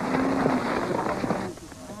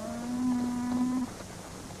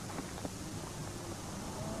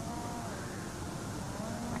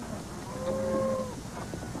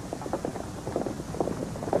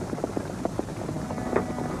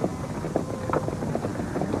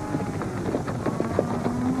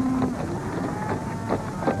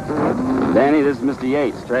 Danny, this is Mr.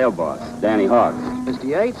 Yates, trail boss. Danny Hawks. Mr.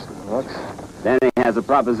 Yates? Hawks? Danny has a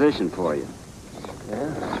proposition for you.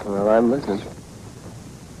 Yeah, well, I'm listening.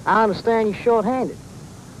 I understand you're short-handed.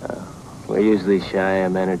 We're usually shy a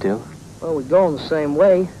man or two. Well, we're going the same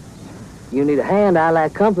way. You need a hand, I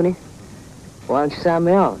like company. Why don't you sign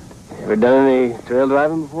me on? Ever done any trail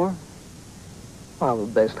driving before? Well, I'm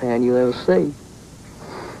the best hand you'll ever see.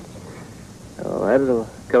 Oh, that'll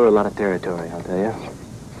cover a lot of territory, I'll tell you.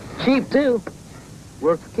 Cheap, too.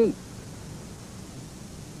 Work for keep.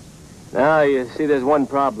 Now, you see, there's one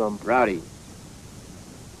problem. Rowdy.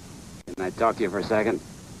 Can I talk to you for a second?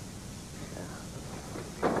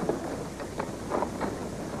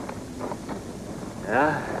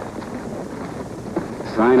 Yeah?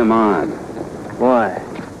 Sign him on. Why?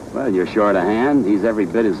 Well, you're short a hand. He's every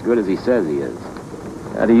bit as good as he says he is.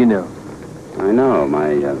 How do you know? I know.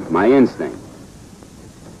 My instinct.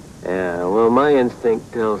 Yeah, well, my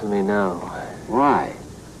instinct tells me no. Why?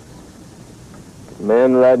 A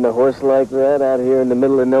man riding a horse like that out here in the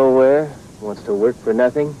middle of nowhere wants to work for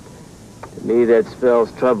nothing. To me, that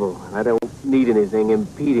spells trouble. I don't need anything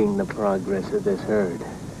impeding the progress of this herd.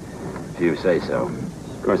 If you say so.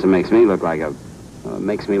 Of course, it makes me look like a... it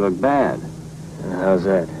makes me look bad. How's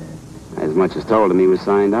that? As much as told him he was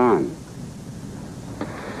signed on.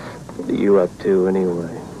 What are you up to,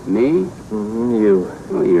 anyway? Me? Mm-hmm, you.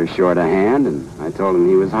 Well, you're short a hand, and I told him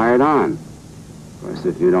he was hired on. Of course,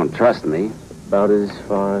 if you don't trust me... About as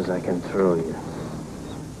far as I can throw you.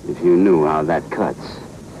 If you knew how that cuts.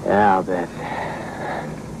 Yeah, I'll bet.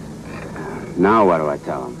 Now what do I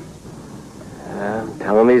tell him?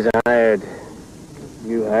 Tell him he's hired.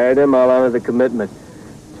 You hired him, I'll honor the commitment.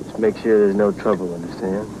 Just make sure there's no trouble,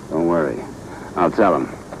 understand? Don't worry. I'll tell him.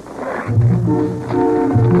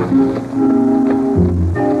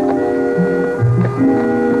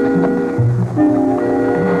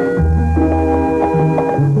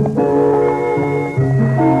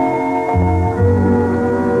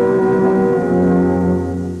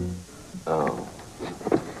 Oh.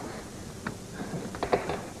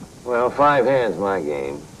 Well, 5 hands, my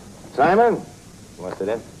game. Simon, you want to sit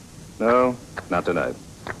in? No, not tonight.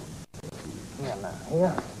 Yeah, now,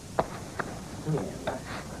 yeah.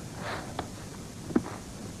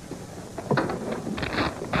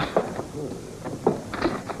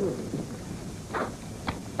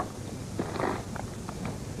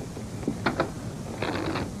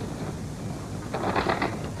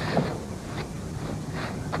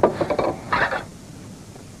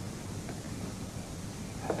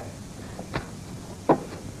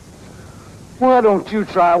 Why don't you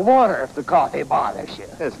try water if the coffee bothers you?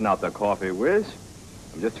 It's not the coffee, Wiz.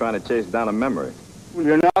 I'm just trying to chase down a memory. Well,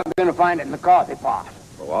 you're not going to find it in the coffee pot.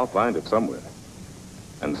 Oh, I'll find it somewhere.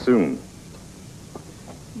 And soon.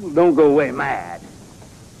 Well, don't go away mad.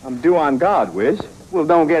 I'm due on guard, Wiz. Well,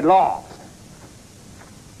 don't get lost.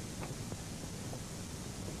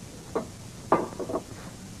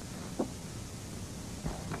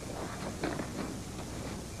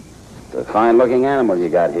 It's a fine-looking animal you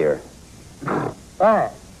got here. Fine.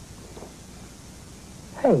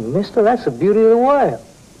 Hey, mister, that's the beauty of the world.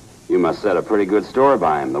 You must set a pretty good store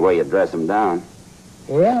by him, the way you dress him down.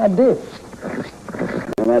 Yeah, I did.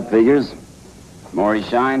 Well, that figures. The more he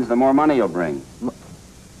shines, the more money he'll bring.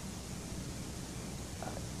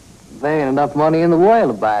 There ain't enough money in the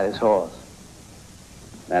world to buy this horse.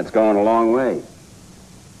 That's going a long way.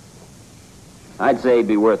 I'd say he'd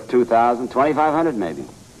be worth $2,000, $2,500 maybe.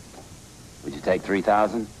 Would you take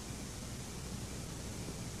 $3,000?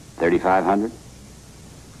 $3,500?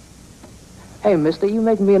 Hey, mister, you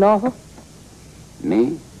making me an offer?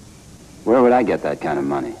 Me? Where would I get that kind of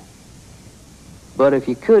money? But if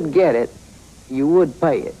you could get it, you would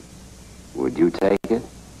pay it. Would you take it?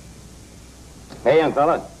 Hey, young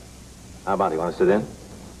fella. How about it? You want to sit in?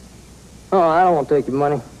 Oh, I don't want to take your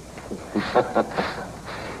money.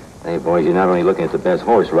 Hey, boys, you're not only looking at the best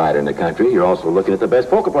horse rider in the country, you're also looking at the best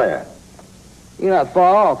poker player. You're not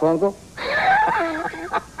far off, Uncle.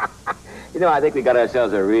 You know, I think we got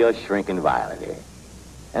ourselves a real shrinking violet here.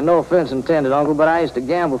 And no offense intended, Uncle, but I used to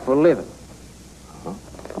gamble for a living.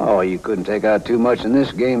 Oh, you couldn't take out too much in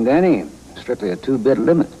this game, Danny. Strictly a 2-bit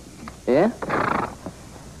limit. Yeah?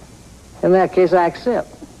 In that case, I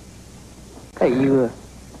accept. Hey, you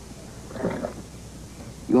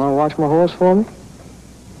want to watch my horse for me?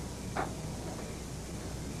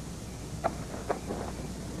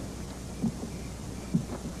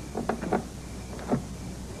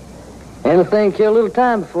 Anything kill a little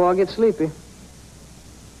time before I get sleepy.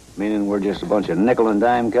 Meaning we're just a bunch of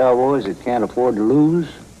nickel-and-dime cowboys that can't afford to lose?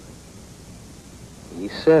 You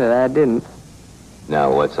said it, I didn't.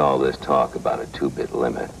 Now, what's all this talk about a 2-bit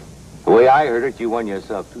limit? The way I heard it, you won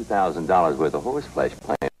yourself $2,000 worth of horseflesh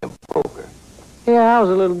playing poker. Yeah, I was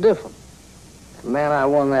a little different. The man I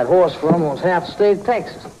won that horse from was half the state of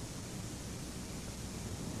Texas.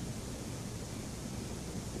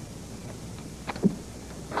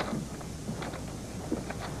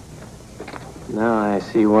 Now I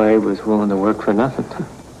see why he was willing to work for nothing.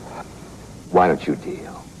 Why don't you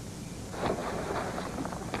deal?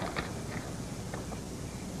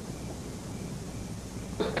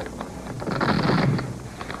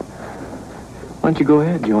 Why don't you go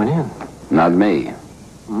ahead, join in? Not me.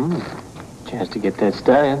 Chance to get that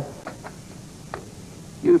stallion.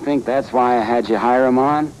 You think that's why I had you hire him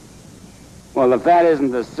on? Well, if that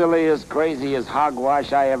isn't the silliest, craziest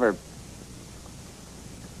hogwash I ever...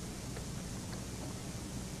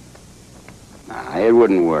 Nah, it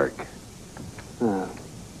wouldn't work.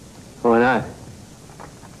 Why not?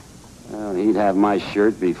 Well, he'd have my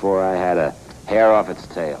shirt before I had a hair off its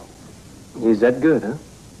tail. He's that good, huh?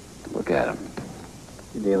 Look at him.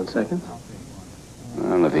 You dealing second?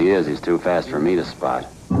 Well, if he is, he's too fast for me to spot.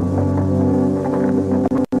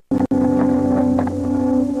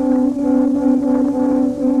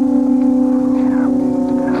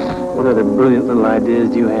 What other brilliant little ideas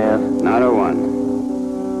do you have? Not a one.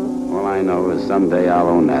 All I know is someday I'll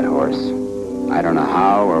own that horse. I don't know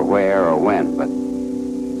how or where or when, but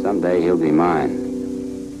someday he'll be mine.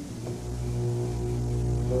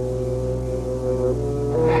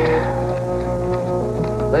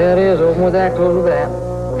 There it is, open with that, close with that.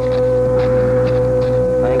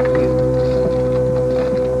 Thank you.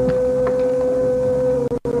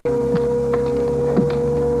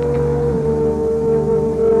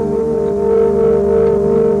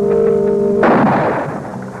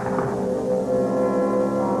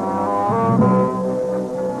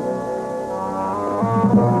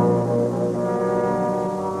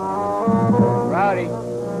 Howdy.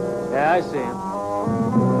 Yeah, I see him.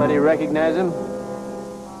 Anybody recognize him?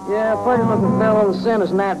 Yeah, funny-looking fellow in the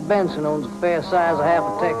center's Nat Benson, owns a fair size of half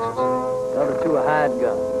of Texas. The other two are hired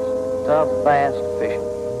guns. Tough, fast, efficient.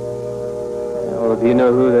 Well, if you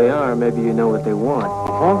know who they are, maybe you know what they want.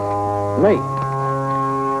 Huh? Me?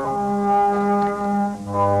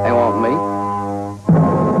 They want me?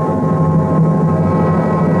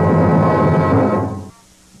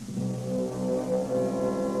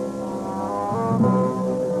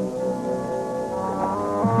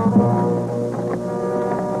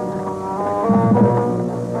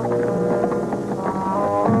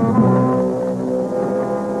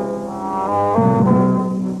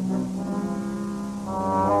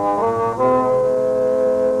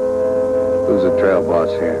 Who's the trail boss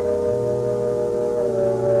here?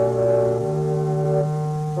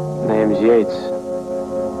 Name's Yates.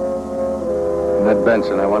 Ned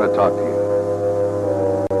Benson, I want to talk to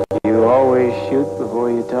you. You always shoot before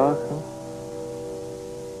you talk? Huh?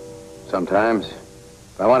 Sometimes.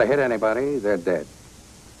 If I want to hit anybody, they're dead.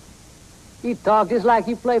 You talk just like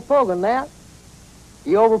you play poker, Nat.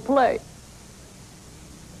 You overplay.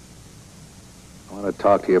 I want to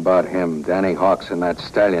talk to you about him, Danny Hawks, and that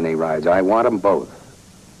stallion he rides. I want them both.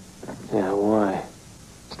 Yeah, why?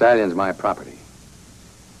 Stallion's my property.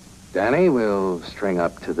 Danny will string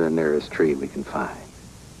up to the nearest tree we can find.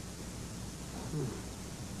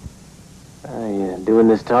 Doing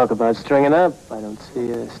this talk about stringing up, I don't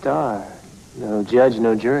see a star. No judge,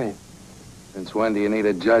 no jury. Since when do you need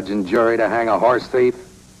a judge and jury to hang a horse thief?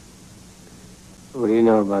 What do you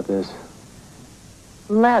know about this?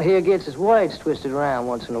 Nat here gets his words twisted around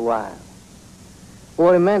once in a while.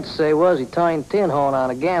 What he meant to say was he turned tin horn on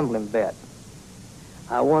a gambling bet.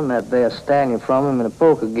 I won that there stallion from him in a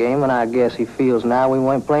poker game, and I guess he feels now we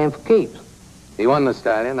weren't playing for keeps. He won the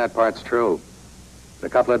stallion, that part's true. But a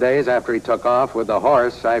couple of days after he took off with the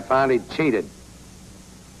horse, I found he'd cheated.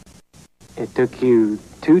 It took you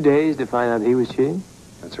 2 days to find out he was cheating?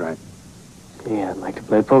 That's right. Yeah, I'd like to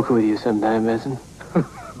play poker with you sometime, Benson.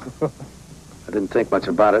 I didn't think much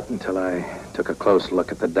about it until I took a close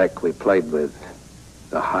look at the deck we played with.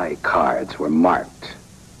 The high cards were marked.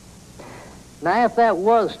 Now, if that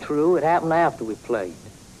was true, it happened after we played.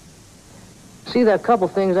 See, there are a couple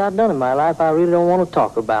things I've done in my life I really don't want to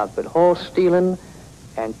talk about, but horse stealing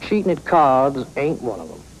and cheating at cards ain't one of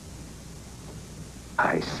them.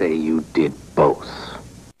 I say you did both.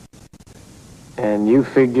 And you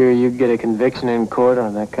figure you'd get a conviction in court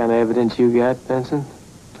on that kind of evidence you got, Benson?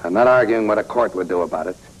 I'm not arguing what a court would do about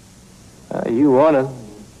it. You want him.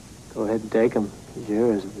 Go ahead and take him. He's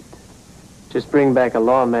yours, but just bring back a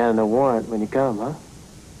lawman and a warrant when you come, huh?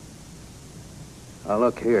 Now,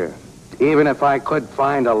 look here. Even if I could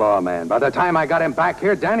find a lawman, by the time I got him back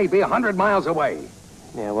here, Danny'd be 100 miles away.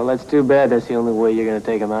 Yeah, well, that's too bad. That's the only way you're going to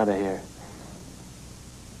take him out of here.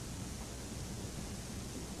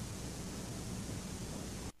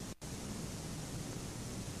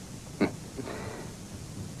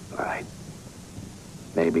 All right.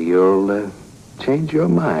 Maybe you'll change your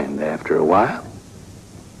mind after a while.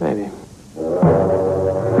 Maybe.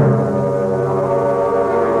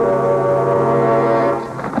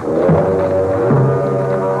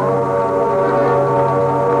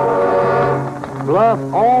 Bluff,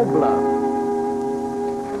 all bluff.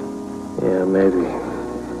 Yeah, maybe.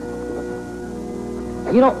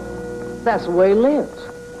 You know, that's the way he lives.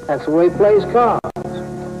 That's the way he plays cards.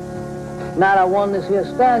 Night I won this here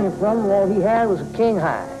stallion from him, all he had was a king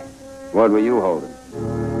high. What were you holding?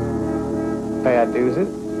 Fair dues it.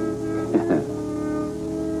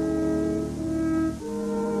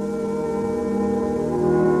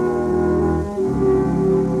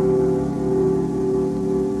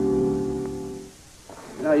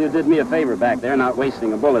 You know, you did me a favor back there, not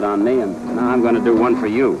wasting a bullet on me, and now I'm going to do one for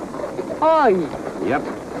you. Oh, yeah. Yep.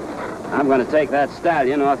 I'm going to take that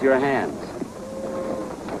stallion off your hands.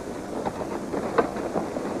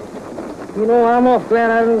 You know, I'm awful glad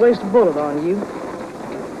I didn't waste a bullet on you.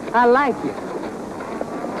 I like you.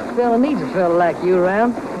 A fella needs a fella like you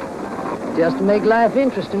around, just to make life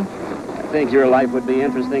interesting. I think your life would be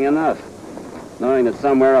interesting enough, knowing that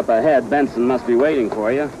somewhere up ahead, Benson must be waiting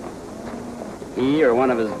for you. He or one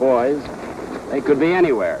of his boys, they could be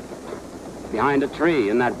anywhere. Behind a tree,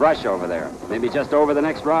 in that brush over there, maybe just over the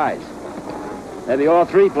next rise. Maybe all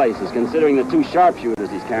three places, considering the 2 sharpshooters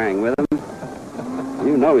he's carrying with him.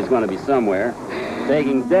 You know he's going to be somewhere,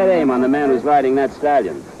 taking dead aim on the man who's riding that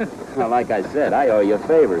stallion. Well, like I said, I owe you a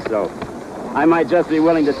favor, so I might just be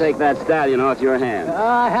willing to take that stallion off your hands.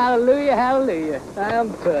 Ah, hallelujah, hallelujah. I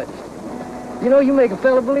am touched. You know, you make a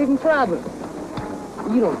fella believe in Providence.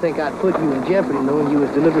 You don't think I'd put you in jeopardy knowing you was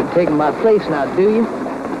deliberately taking my place now, do you?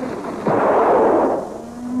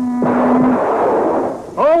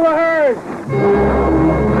 Overheard!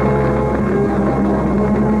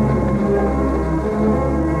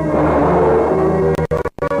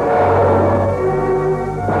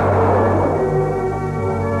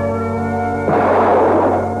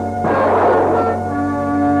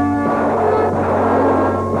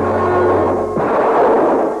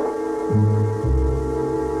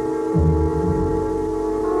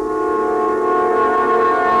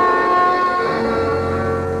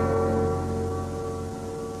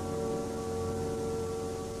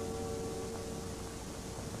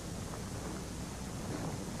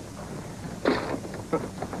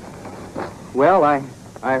 Well, I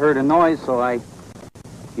heard a noise, so I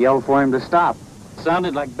yelled for him to stop.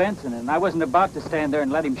 Sounded like Benson, and I wasn't about to stand there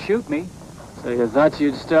and let him shoot me. So you thought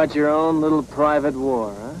you'd start your own little private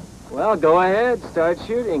war, huh? Well, go ahead, start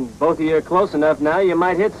shooting. Both of you are close enough now, you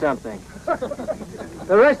might hit something.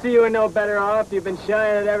 The rest of you are no better off. You've been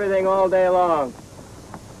shying at everything all day long.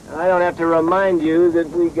 I don't have to remind you that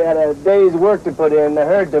we got a day's work to put in, the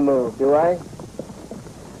herd to move, do I?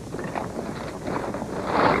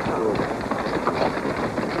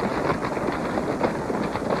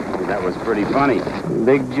 That was pretty funny.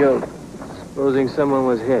 Big joke. Supposing someone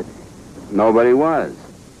was hit. Nobody was.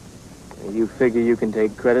 You figure you can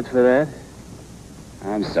take credit for that?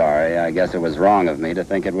 I'm sorry. I guess it was wrong of me to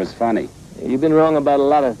think it was funny. You've been wrong about a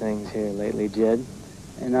lot of things here lately, Jed.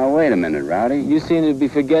 Hey, now, wait a minute, Rowdy. You seem to be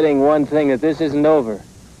forgetting one thing, that this isn't over.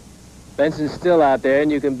 Benson's still out there, and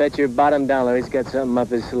you can bet your bottom dollar he's got something up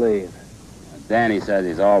his sleeve. Danny says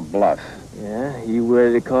he's all bluff. Yeah? You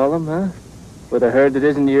ready to call him, huh? With a herd that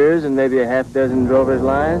isn't yours and maybe a half-dozen drovers'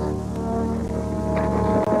 lies?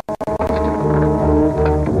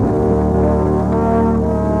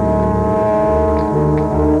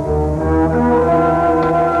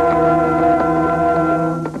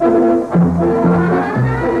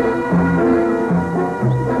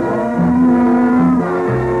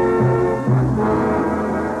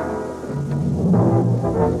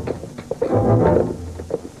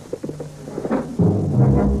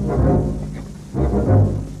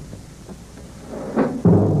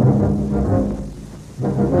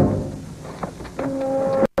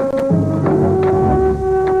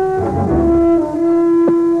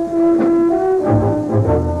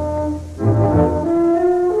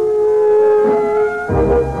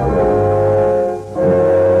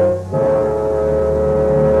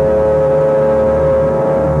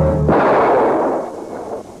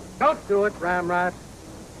 Ramrod.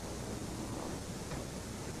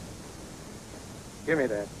 Give me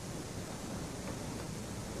that.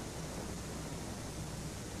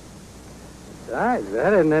 Besides,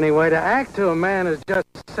 that isn't any way to act to a man who's just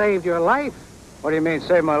saved your life. What do you mean,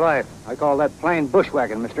 saved my life? I call that plain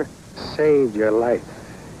bushwhacking, mister. Saved your life.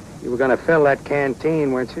 You were going to fill that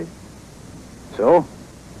canteen, weren't you? So?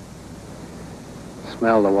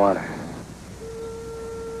 Smell the water.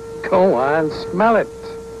 Go on, smell it.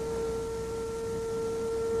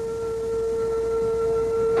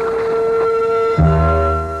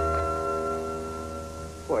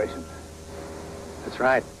 Poison. That's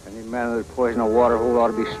right. Any man with a poison or water hole ought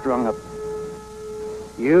to be strung up.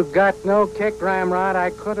 You got no kick, Ramrod.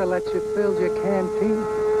 I could have let you fill your canteen.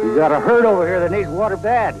 You got a herd over here that needs water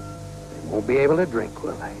bad. They won't be able to drink,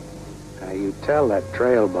 will they? Now, you tell that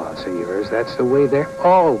trail boss of yours that's the way they're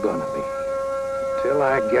all gonna be. Till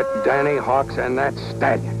I get Danny Hawks and that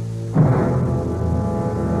stallion.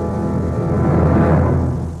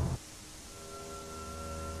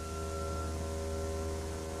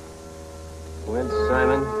 Wentz,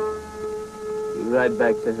 Simon, you ride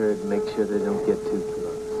back the herd and make sure they don't get too close.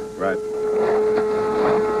 Right.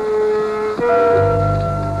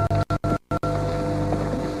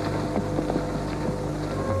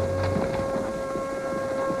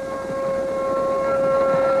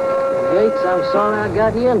 Gates, I'm sorry I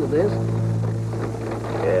got you into this.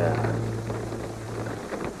 Yeah.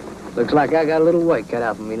 Looks like I got a little work cut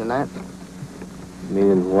out for me tonight.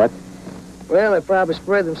 Meaning what? Well, they probably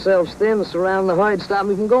spread themselves thin and surround the herd to stop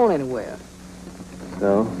me from going anywhere.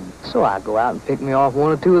 So? So I go out and pick me off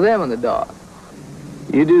one or two of them in the dark.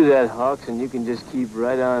 You do that, Hawks, and you can just keep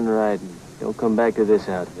right on riding. Don't come back to this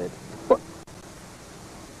outfit. What?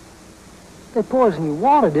 They poisoned your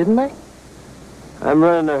water, didn't they? I'm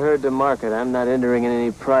running a herd to market. I'm not entering in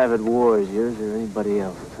any private wars, yours or anybody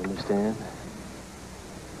else's, understand?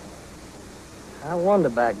 I wonder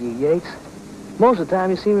about you, Yates. Most of the time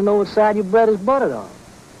you seem to know what side your bread is buttered on.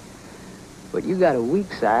 But you got a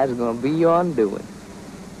weak side that's gonna be your undoing.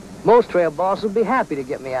 Most trail bosses would be happy to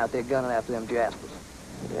get me out there gunning after them jaspers.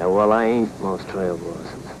 Yeah, well, I ain't most trail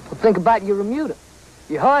bosses. Well, think about your remuda.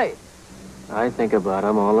 Your hide. I think about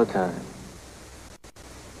them all the time.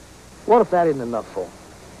 What if that isn't enough for them?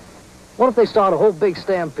 What if they start a whole big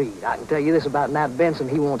stampede? I can tell you this about Nat Benson.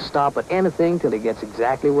 He won't stop at anything till he gets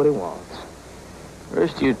exactly what he wants.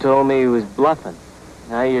 First you told me he was bluffing.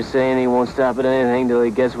 Now you're saying he won't stop at anything till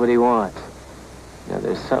he gets what he wants. Now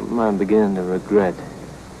there's something I'm beginning to regret.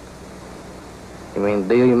 You mean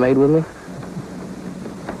the deal you made with me?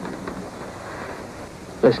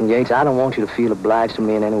 Listen, Yates, I don't want you to feel obliged to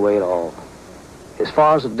me in any way at all. As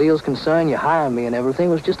far as the deal's concerned, you hiring me and everything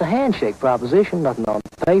was just a handshake proposition, nothing on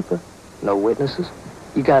paper, no witnesses.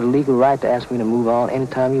 You got a legal right to ask me to move on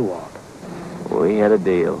anytime you want. We had a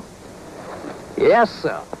deal. Yes,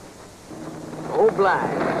 sir.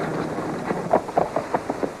 Obliged.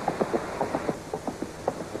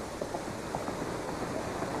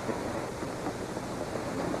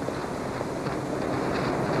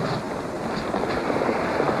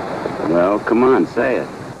 Well, come on, say it.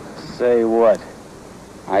 Say what?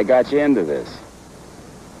 I got you into this.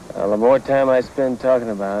 Well, the more time I spend talking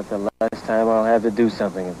about it, the less time I'll have to do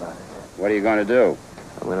something about it. What are you going to do?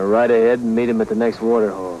 I'm going to ride ahead and meet him at the next water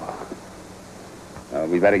hole.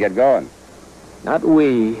 We better get going. Not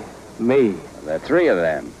we, me. There are three of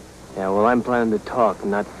them. Yeah, well, I'm planning to talk,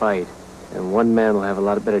 not fight. And one man will have a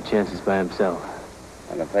lot of better chances by himself.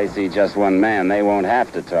 And if they see just one man, they won't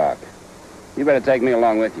have to talk. You better take me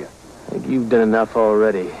along with you. I think you've done enough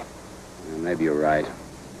already. Well, maybe you're right.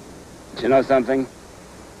 But you know something?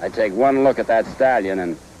 I take one look at that stallion,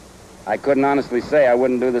 and I couldn't honestly say I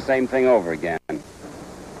wouldn't do the same thing over again.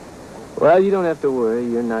 Well, you don't have to worry.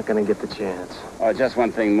 You're not going to get the chance. Oh, just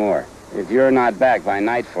one thing more. If you're not back by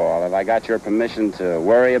nightfall, have I got your permission to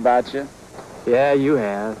worry about you? Yeah, you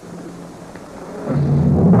have.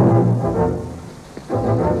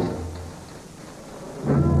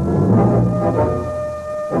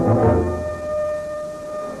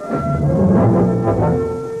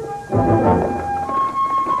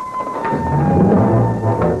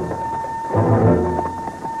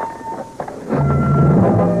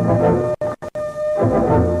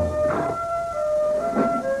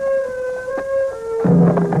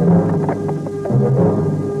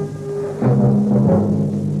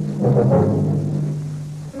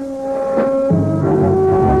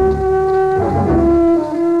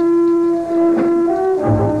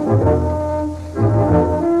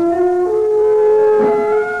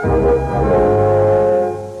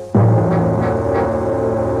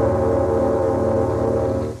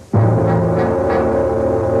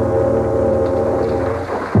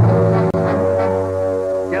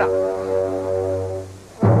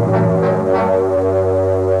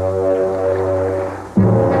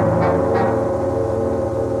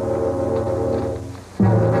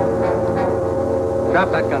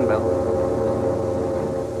 Drop that gun, Bill.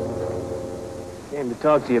 Came to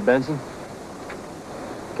talk to you, Benson.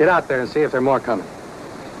 Get out there and see if there are more coming.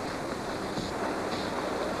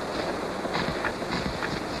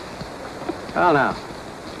 Well, now,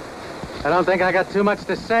 I don't think I got too much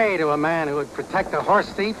to say to a man who would protect a horse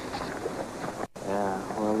thief. Yeah,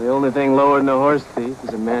 well, the only thing lower than a horse thief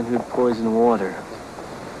is a man who'd poison water.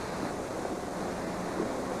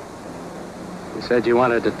 You said you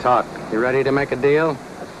wanted to talk. You ready to make a deal?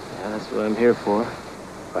 Yeah, that's what I'm here for.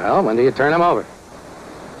 Well, when do you turn him over?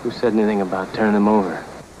 Who said anything about turning him over?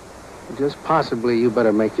 Just possibly you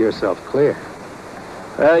better make yourself clear.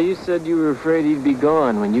 Well, you said you were afraid he'd be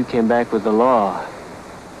gone when you came back with the law.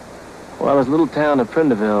 Well, this little town of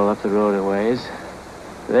Prindaville up the road a ways.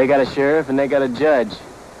 They got a sheriff and they got a judge.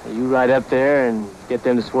 You ride up there and get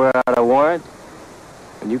them to swear out a warrant.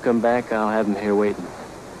 When you come back, I'll have them here waiting.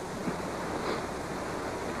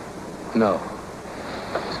 No.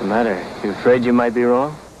 What's the matter? You afraid you might be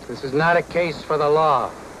wrong? This is not a case for the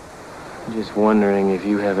law. I'm just wondering if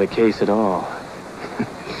you have a case at all.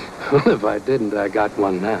 Well, if I didn't, I got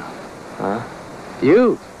one now. Huh?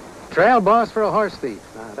 You, trail boss for a horse thief.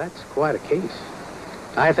 Now, that's quite a case.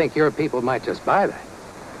 I think your people might just buy that.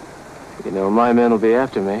 You know, my men will be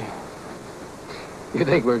after me. You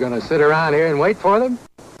think we're going to sit around here and wait for them?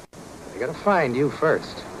 They got to find you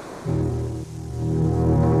first.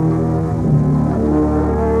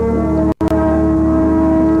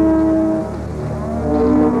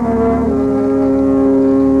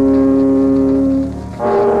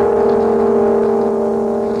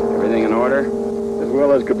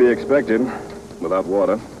 Could be expected without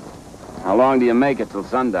water. How long do you make it till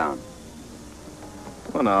sundown?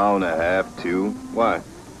 1 hour and a half, 2. Why?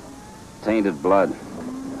 Tainted blood.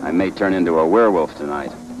 I may turn into a werewolf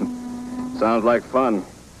tonight. Sounds like fun.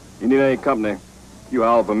 You need any company, you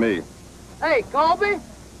howl for me. Hey, Colby,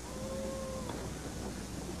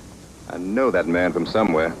 I know that man from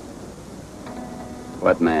somewhere.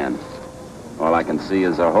 What man? All I can see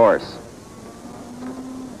is a horse.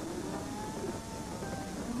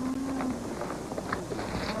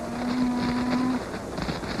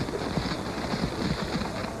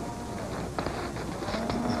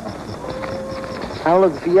 I'm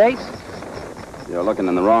looking for Yates. You're looking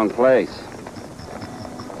in the wrong place.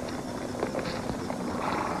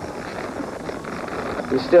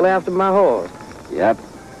 You still after my horse? Yep.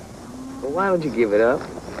 Well, why don't you give it up?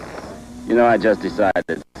 You know, I just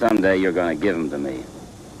decided someday you're going to give him to me.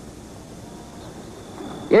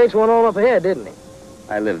 Yates went on up ahead, didn't he?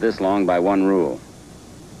 I live this long by one rule.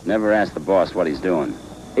 Never ask the boss what he's doing.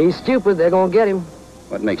 He's stupid. They're going to get him.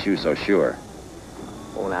 What makes you so sure?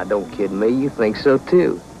 Oh, now, don't kid me. You think so,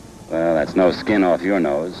 too. Well, that's no skin off your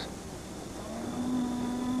nose.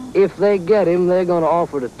 If they get him, they're going to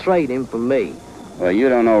offer to trade him for me. Well, you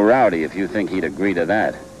don't know Rowdy if you think he'd agree to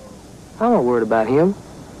that. I'm not worried about him.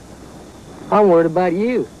 I'm worried about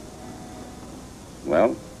you.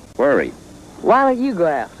 Well, worry. Why don't you go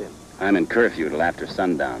after him? I'm in curfew till after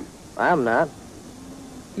sundown. I'm not.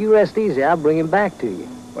 You rest easy. I'll bring him back to you.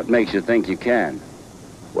 What makes you think you can?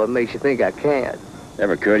 What makes you think I can't?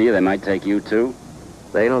 Ever occur to you they might take you, too?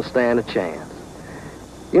 They don't stand a chance.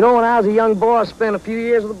 You know, when I was a young boy, I spent a few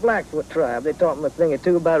years with the Blackfoot tribe. They taught me a thing or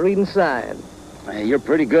two about reading signs. Hey, you're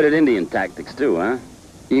pretty good at Indian tactics, too, huh?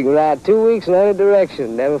 You can ride 2 weeks in any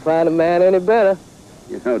direction. Never find a man any better.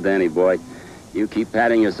 You know, Danny boy, you keep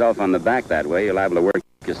patting yourself on the back that way, you're liable to work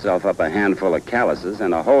yourself up a handful of calluses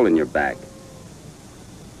and a hole in your back.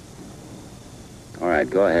 All right,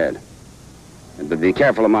 go ahead. But be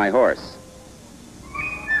careful of my horse.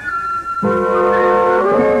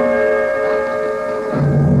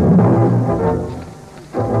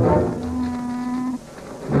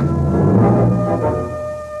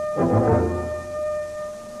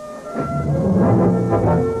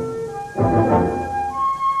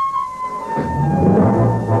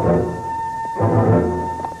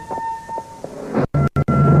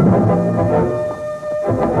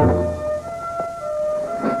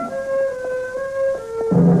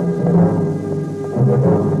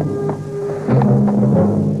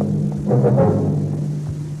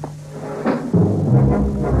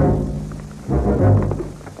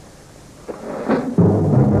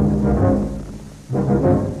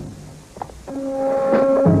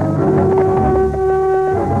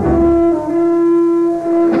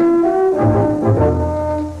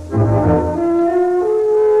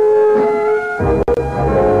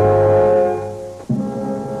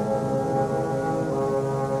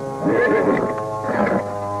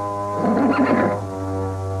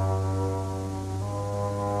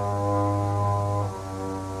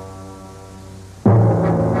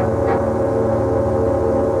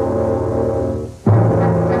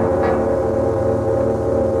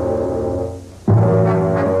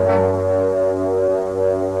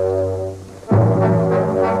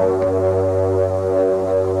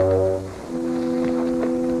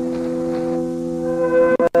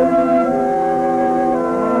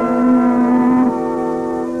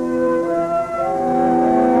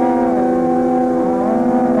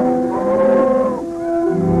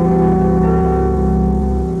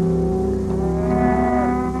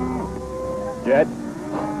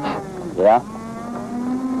 Yeah?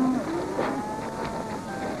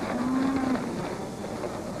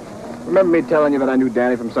 Remember me telling you that I knew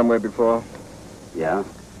Danny from somewhere before? Yeah?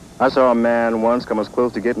 I saw a man once come as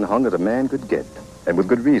close to getting hung as a man could get, and with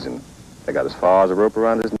good reason. They got as far as a rope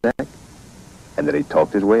around his neck, and then he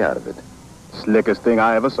talked his way out of it. Slickest thing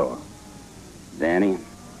I ever saw. Danny?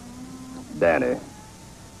 Danny.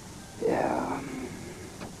 Yeah.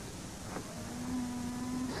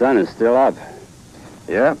 Sun is still up.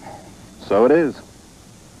 Yeah, so it is.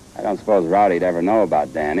 I don't suppose Rowdy'd ever know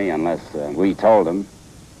about Danny unless we told him.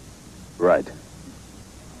 Right.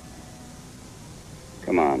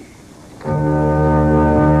 Come on.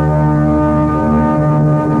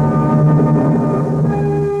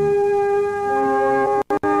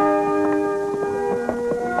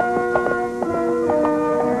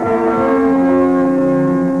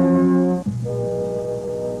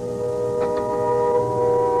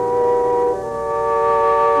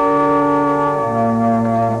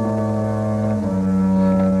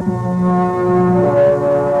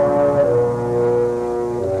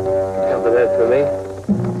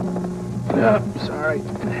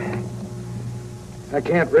 I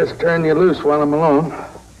can't risk turning you loose while I'm alone.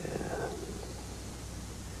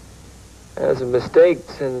 That's a mistake,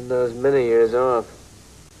 sending those many years off.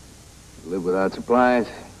 Live without supplies.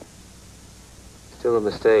 Still a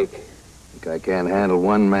mistake. Think I can't handle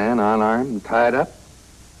one man unarmed and tied up?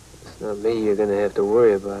 It's Not me you're gonna have to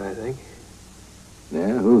worry about, I think.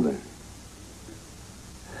 Yeah, who then?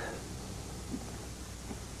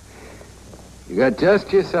 You got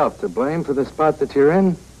just yourself to blame for the spot that you're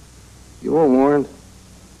in. You were warned.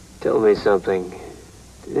 Tell me something.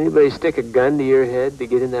 Did anybody stick a gun to your head to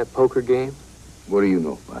get in that poker game? What do you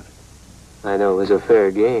know about it? I know it was a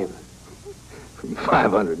fair game. From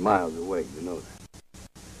 500 miles away, you know that.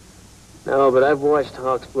 No, but I've watched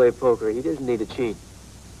Hawks play poker. He doesn't need to cheat.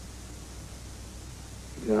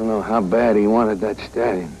 You don't know how bad he wanted that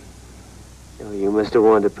stallion. Oh, you must have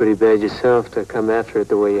wanted it pretty bad yourself to come after it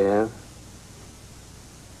the way you have.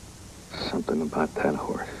 Something about that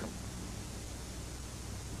horse.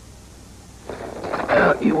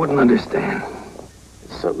 You wouldn't understand.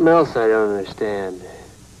 There's something else I don't understand.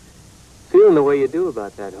 Feeling the way you do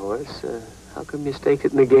about that horse, how come you staked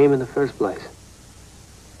it in the game in the first place?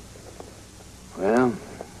 Well,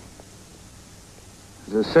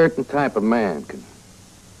 there's a certain type of man can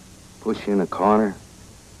push you in a corner,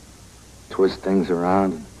 twist things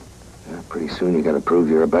around, and pretty soon you gotta prove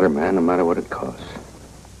you're a better man no matter what it costs.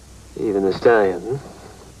 Even the stallion, huh?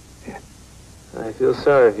 Yeah. I feel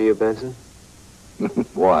sorry for you, Benson.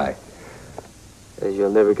 Why? As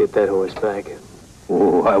you'll never get that horse back.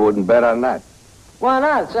 Oh, I wouldn't bet on that. Why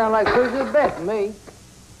not? It sounds like a pretty good bet to me.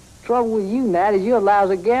 Trouble with you, Nat, is you're a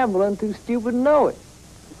lousy gambler and too stupid to know it.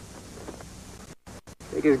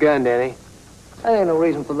 Take his gun, Danny. There ain't no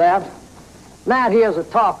reason for that. Nat here's a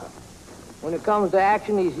talker. When it comes to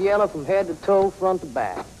action, he's yellow from head to toe, front to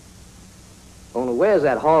back. Only wears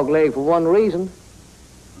that hog leg for one reason.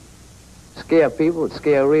 Scare people that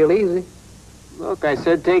scare real easy. Look, I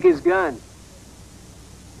said take his gun.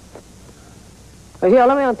 Hey, here,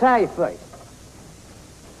 let me untie your face.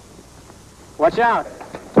 Watch out.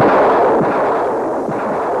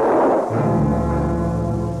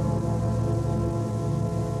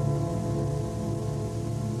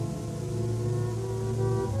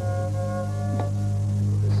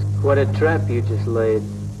 What a trap you just laid.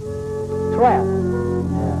 Trap?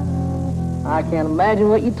 Yeah. I can't imagine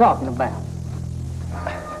what you're talking about.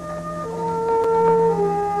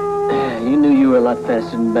 You knew you were a lot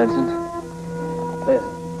faster than Benson.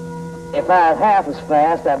 Listen, if I was half as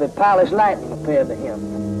fast, I'd be polished lightning compared to him.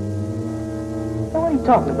 Now, what are you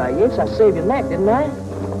talking about, Yates? I saved your neck, didn't I?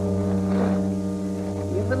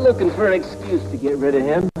 You've been looking for an excuse to get rid of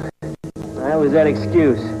him. I was that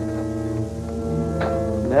excuse.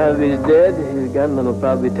 Now that he's dead, his gunman will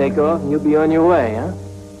probably take off and you'll be on your way, huh?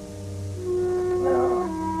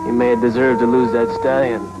 No. He may have deserved to lose that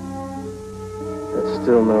stallion. That's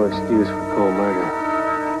still no excuse for cold murder.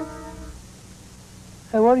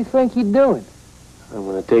 Hey, what do you think you're doing? I'm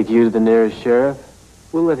going to take you to the nearest sheriff.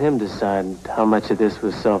 We'll let him decide how much of this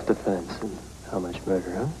was self-defense and how much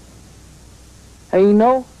murder, huh? Hey, you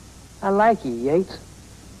know, I like you, Yates.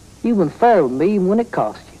 You've been fair with me even when it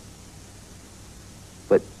cost you.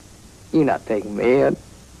 But you're not taking me in.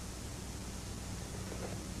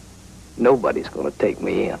 Nobody's going to take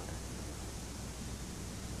me in.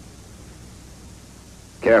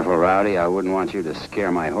 Careful, Rowdy. I wouldn't want you to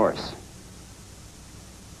scare my horse.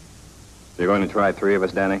 You're going to try 3 of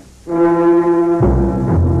us, Danny?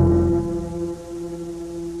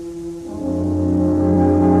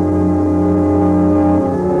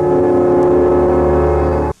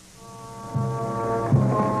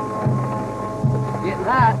 Getting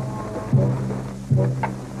hot.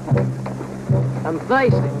 I'm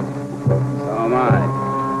thirsty. So am I.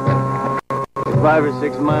 5 or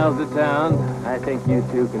 6 miles to town. I think you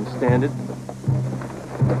two can stand it.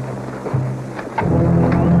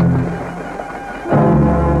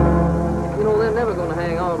 You know, they're never going to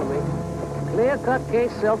hang on to me. Clear-cut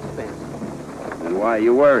case, self-defense. And why are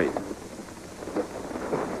you worried?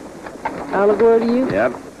 I look worried to you?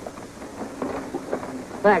 Yep.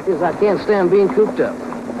 Fact is, I can't stand being cooped up.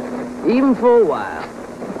 Even for a while.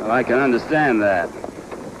 Well, I can understand that.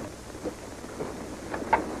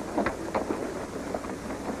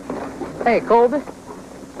 Hey, Colby.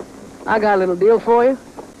 I got a little deal for you.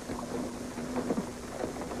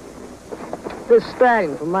 This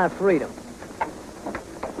stallion for my freedom.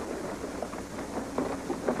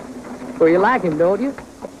 Well, you like him, don't you?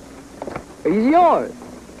 He's yours.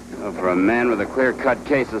 Well, for a man with a clear-cut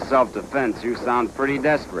case of self-defense, you sound pretty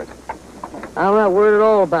desperate. I'm not worried at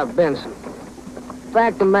all about Benson.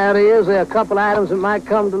 Fact of the matter is, there are a couple items that might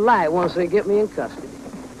come to light once they get me in custody.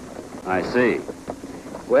 I see.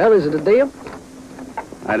 Well, is it a deal?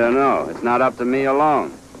 I don't know. It's not up to me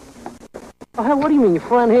alone. Oh, hell, what do you mean, your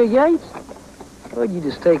friend here, Yates? Well, you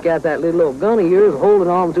just take out that little old gun of yours, hold it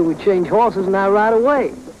on until we change horses, and I ride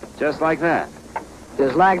away. Just like that?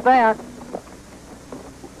 Just like that.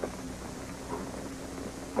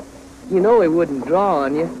 You know he wouldn't draw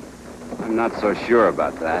on you. I'm not so sure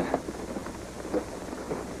about that.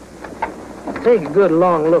 Take a good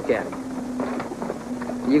long look at him.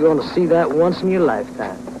 You're going to see that once in your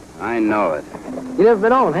lifetime. I know it. You never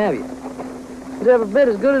been on, have you? He's every bit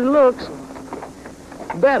as good as he looks.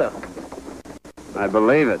 Better. I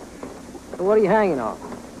believe it. So what are you hanging on?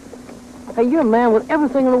 Hey, you're a man with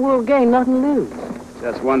everything in the world gained, nothing to lose.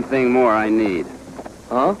 Just one thing more I need.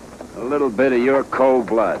 Huh? A little bit of your cold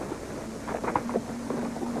blood.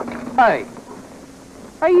 Hey,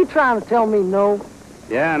 are you trying to tell me no?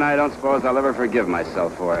 Yeah, and I don't suppose I'll ever forgive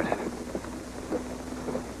myself for it.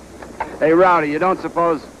 Hey, Rowdy, you don't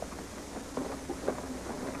suppose...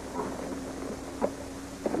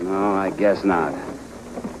 No, I guess not.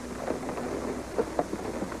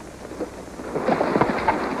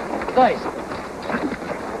 Thirsty.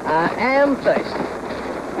 I am thirsty.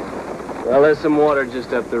 Well, there's some water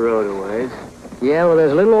just up the road a ways. Yeah, well,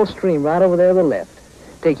 there's a little old stream right over there to the left.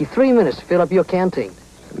 Take you 3 minutes to fill up your canteen.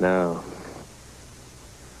 No.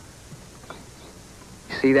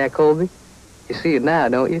 You see that, Colby? You see it now,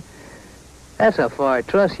 don't you? That's how far I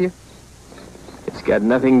trust you. It's got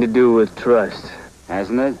nothing to do with trust.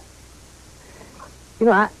 Hasn't it? You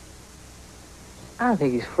know, I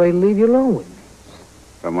think he's afraid to leave you alone with me.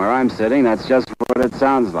 From where I'm sitting, that's just what it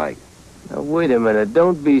sounds like. Now, wait a minute.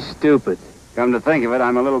 Don't be stupid. Come to think of it,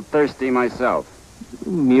 I'm a little thirsty myself.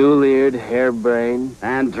 Mule-eared, harebrained.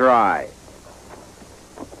 And dry.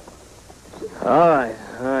 All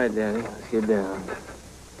right, Danny. Let's get down.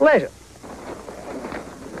 Pleasure.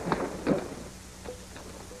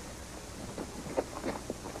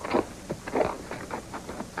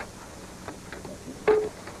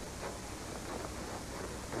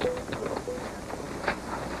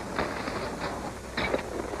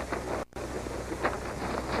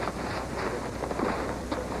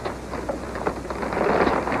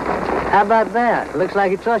 How about that? Looks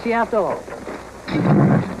like he trusts you after all.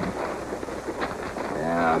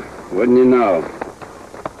 Yeah, wouldn't you know?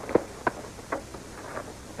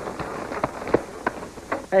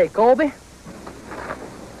 Hey, Colby?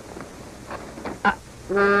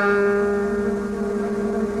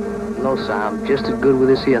 No, sir, I'm just as good with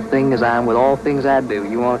this here thing as I am with all things I do.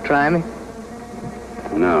 You want to try me?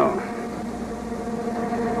 No.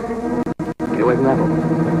 Get away from that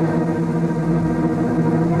one.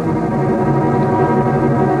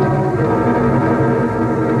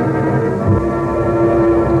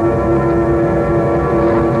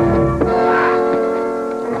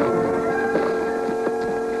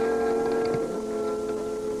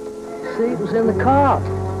 In the car.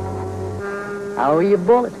 How are your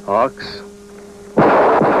bullets? Hawks. You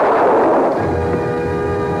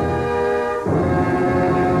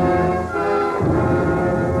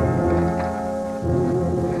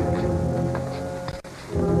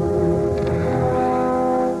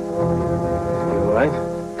all right?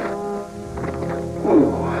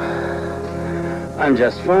 Ooh. I'm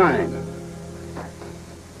just fine.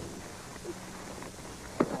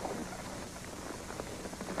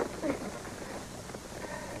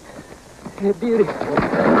 You're beautiful.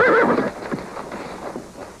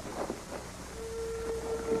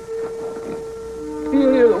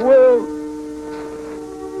 Beauty of the world.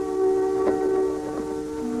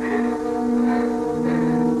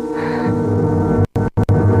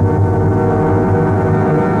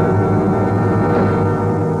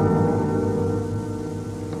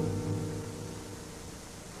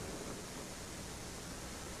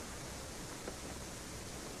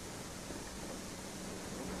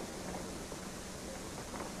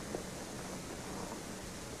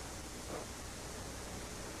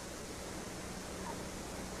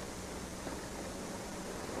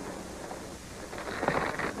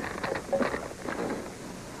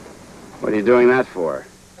 What are you doing that for?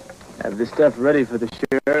 Have the stuff ready for the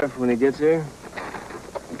sheriff when he gets here.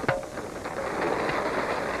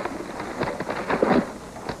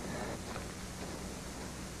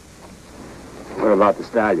 What about the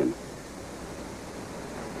stallion?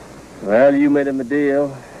 Well, you made him a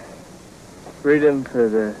deal. Freedom for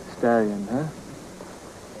the stallion, huh?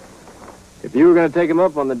 If you were going to take him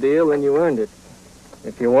up on the deal, then you earned it.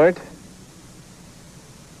 If you weren't,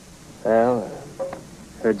 well,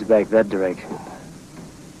 herd's back that direction.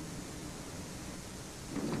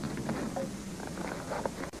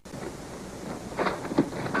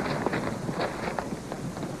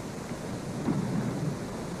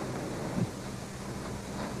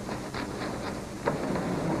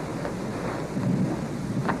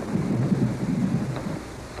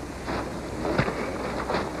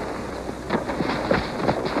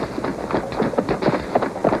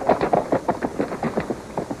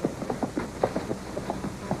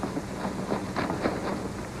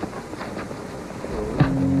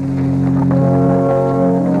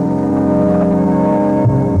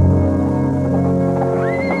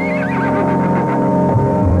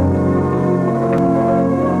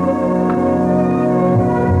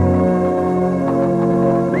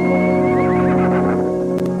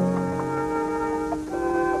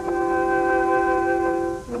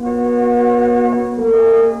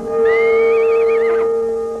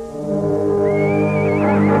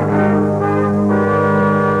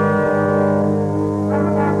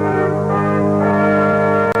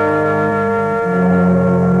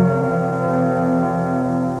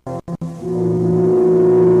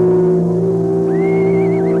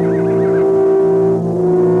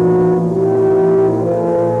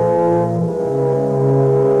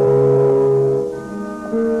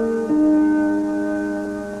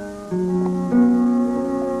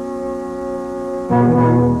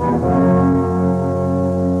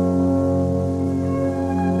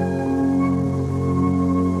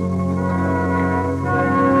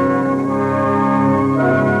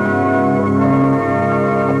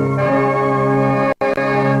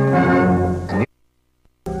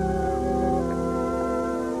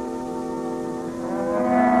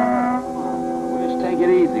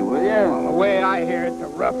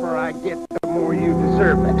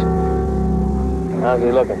 How's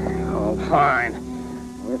he looking? Oh, fine.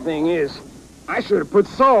 The thing is, I should have put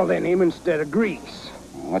salt in him instead of grease.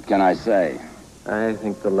 What can I say? I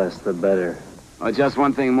think the less the better. Oh, just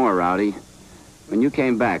one thing more, Rowdy. When you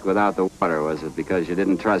came back without the water, was it because you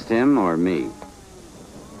didn't trust him or me?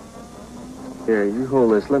 Here, you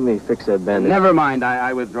hold this. Let me fix that bandage. Never mind.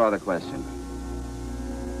 I withdraw the question.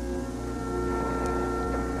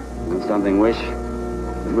 You something, Wish?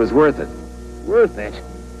 It was worth it. Worth it?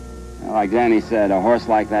 Well, like Danny said, a horse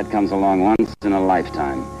like that comes along once in a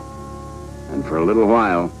lifetime. And for a little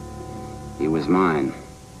while, he was mine.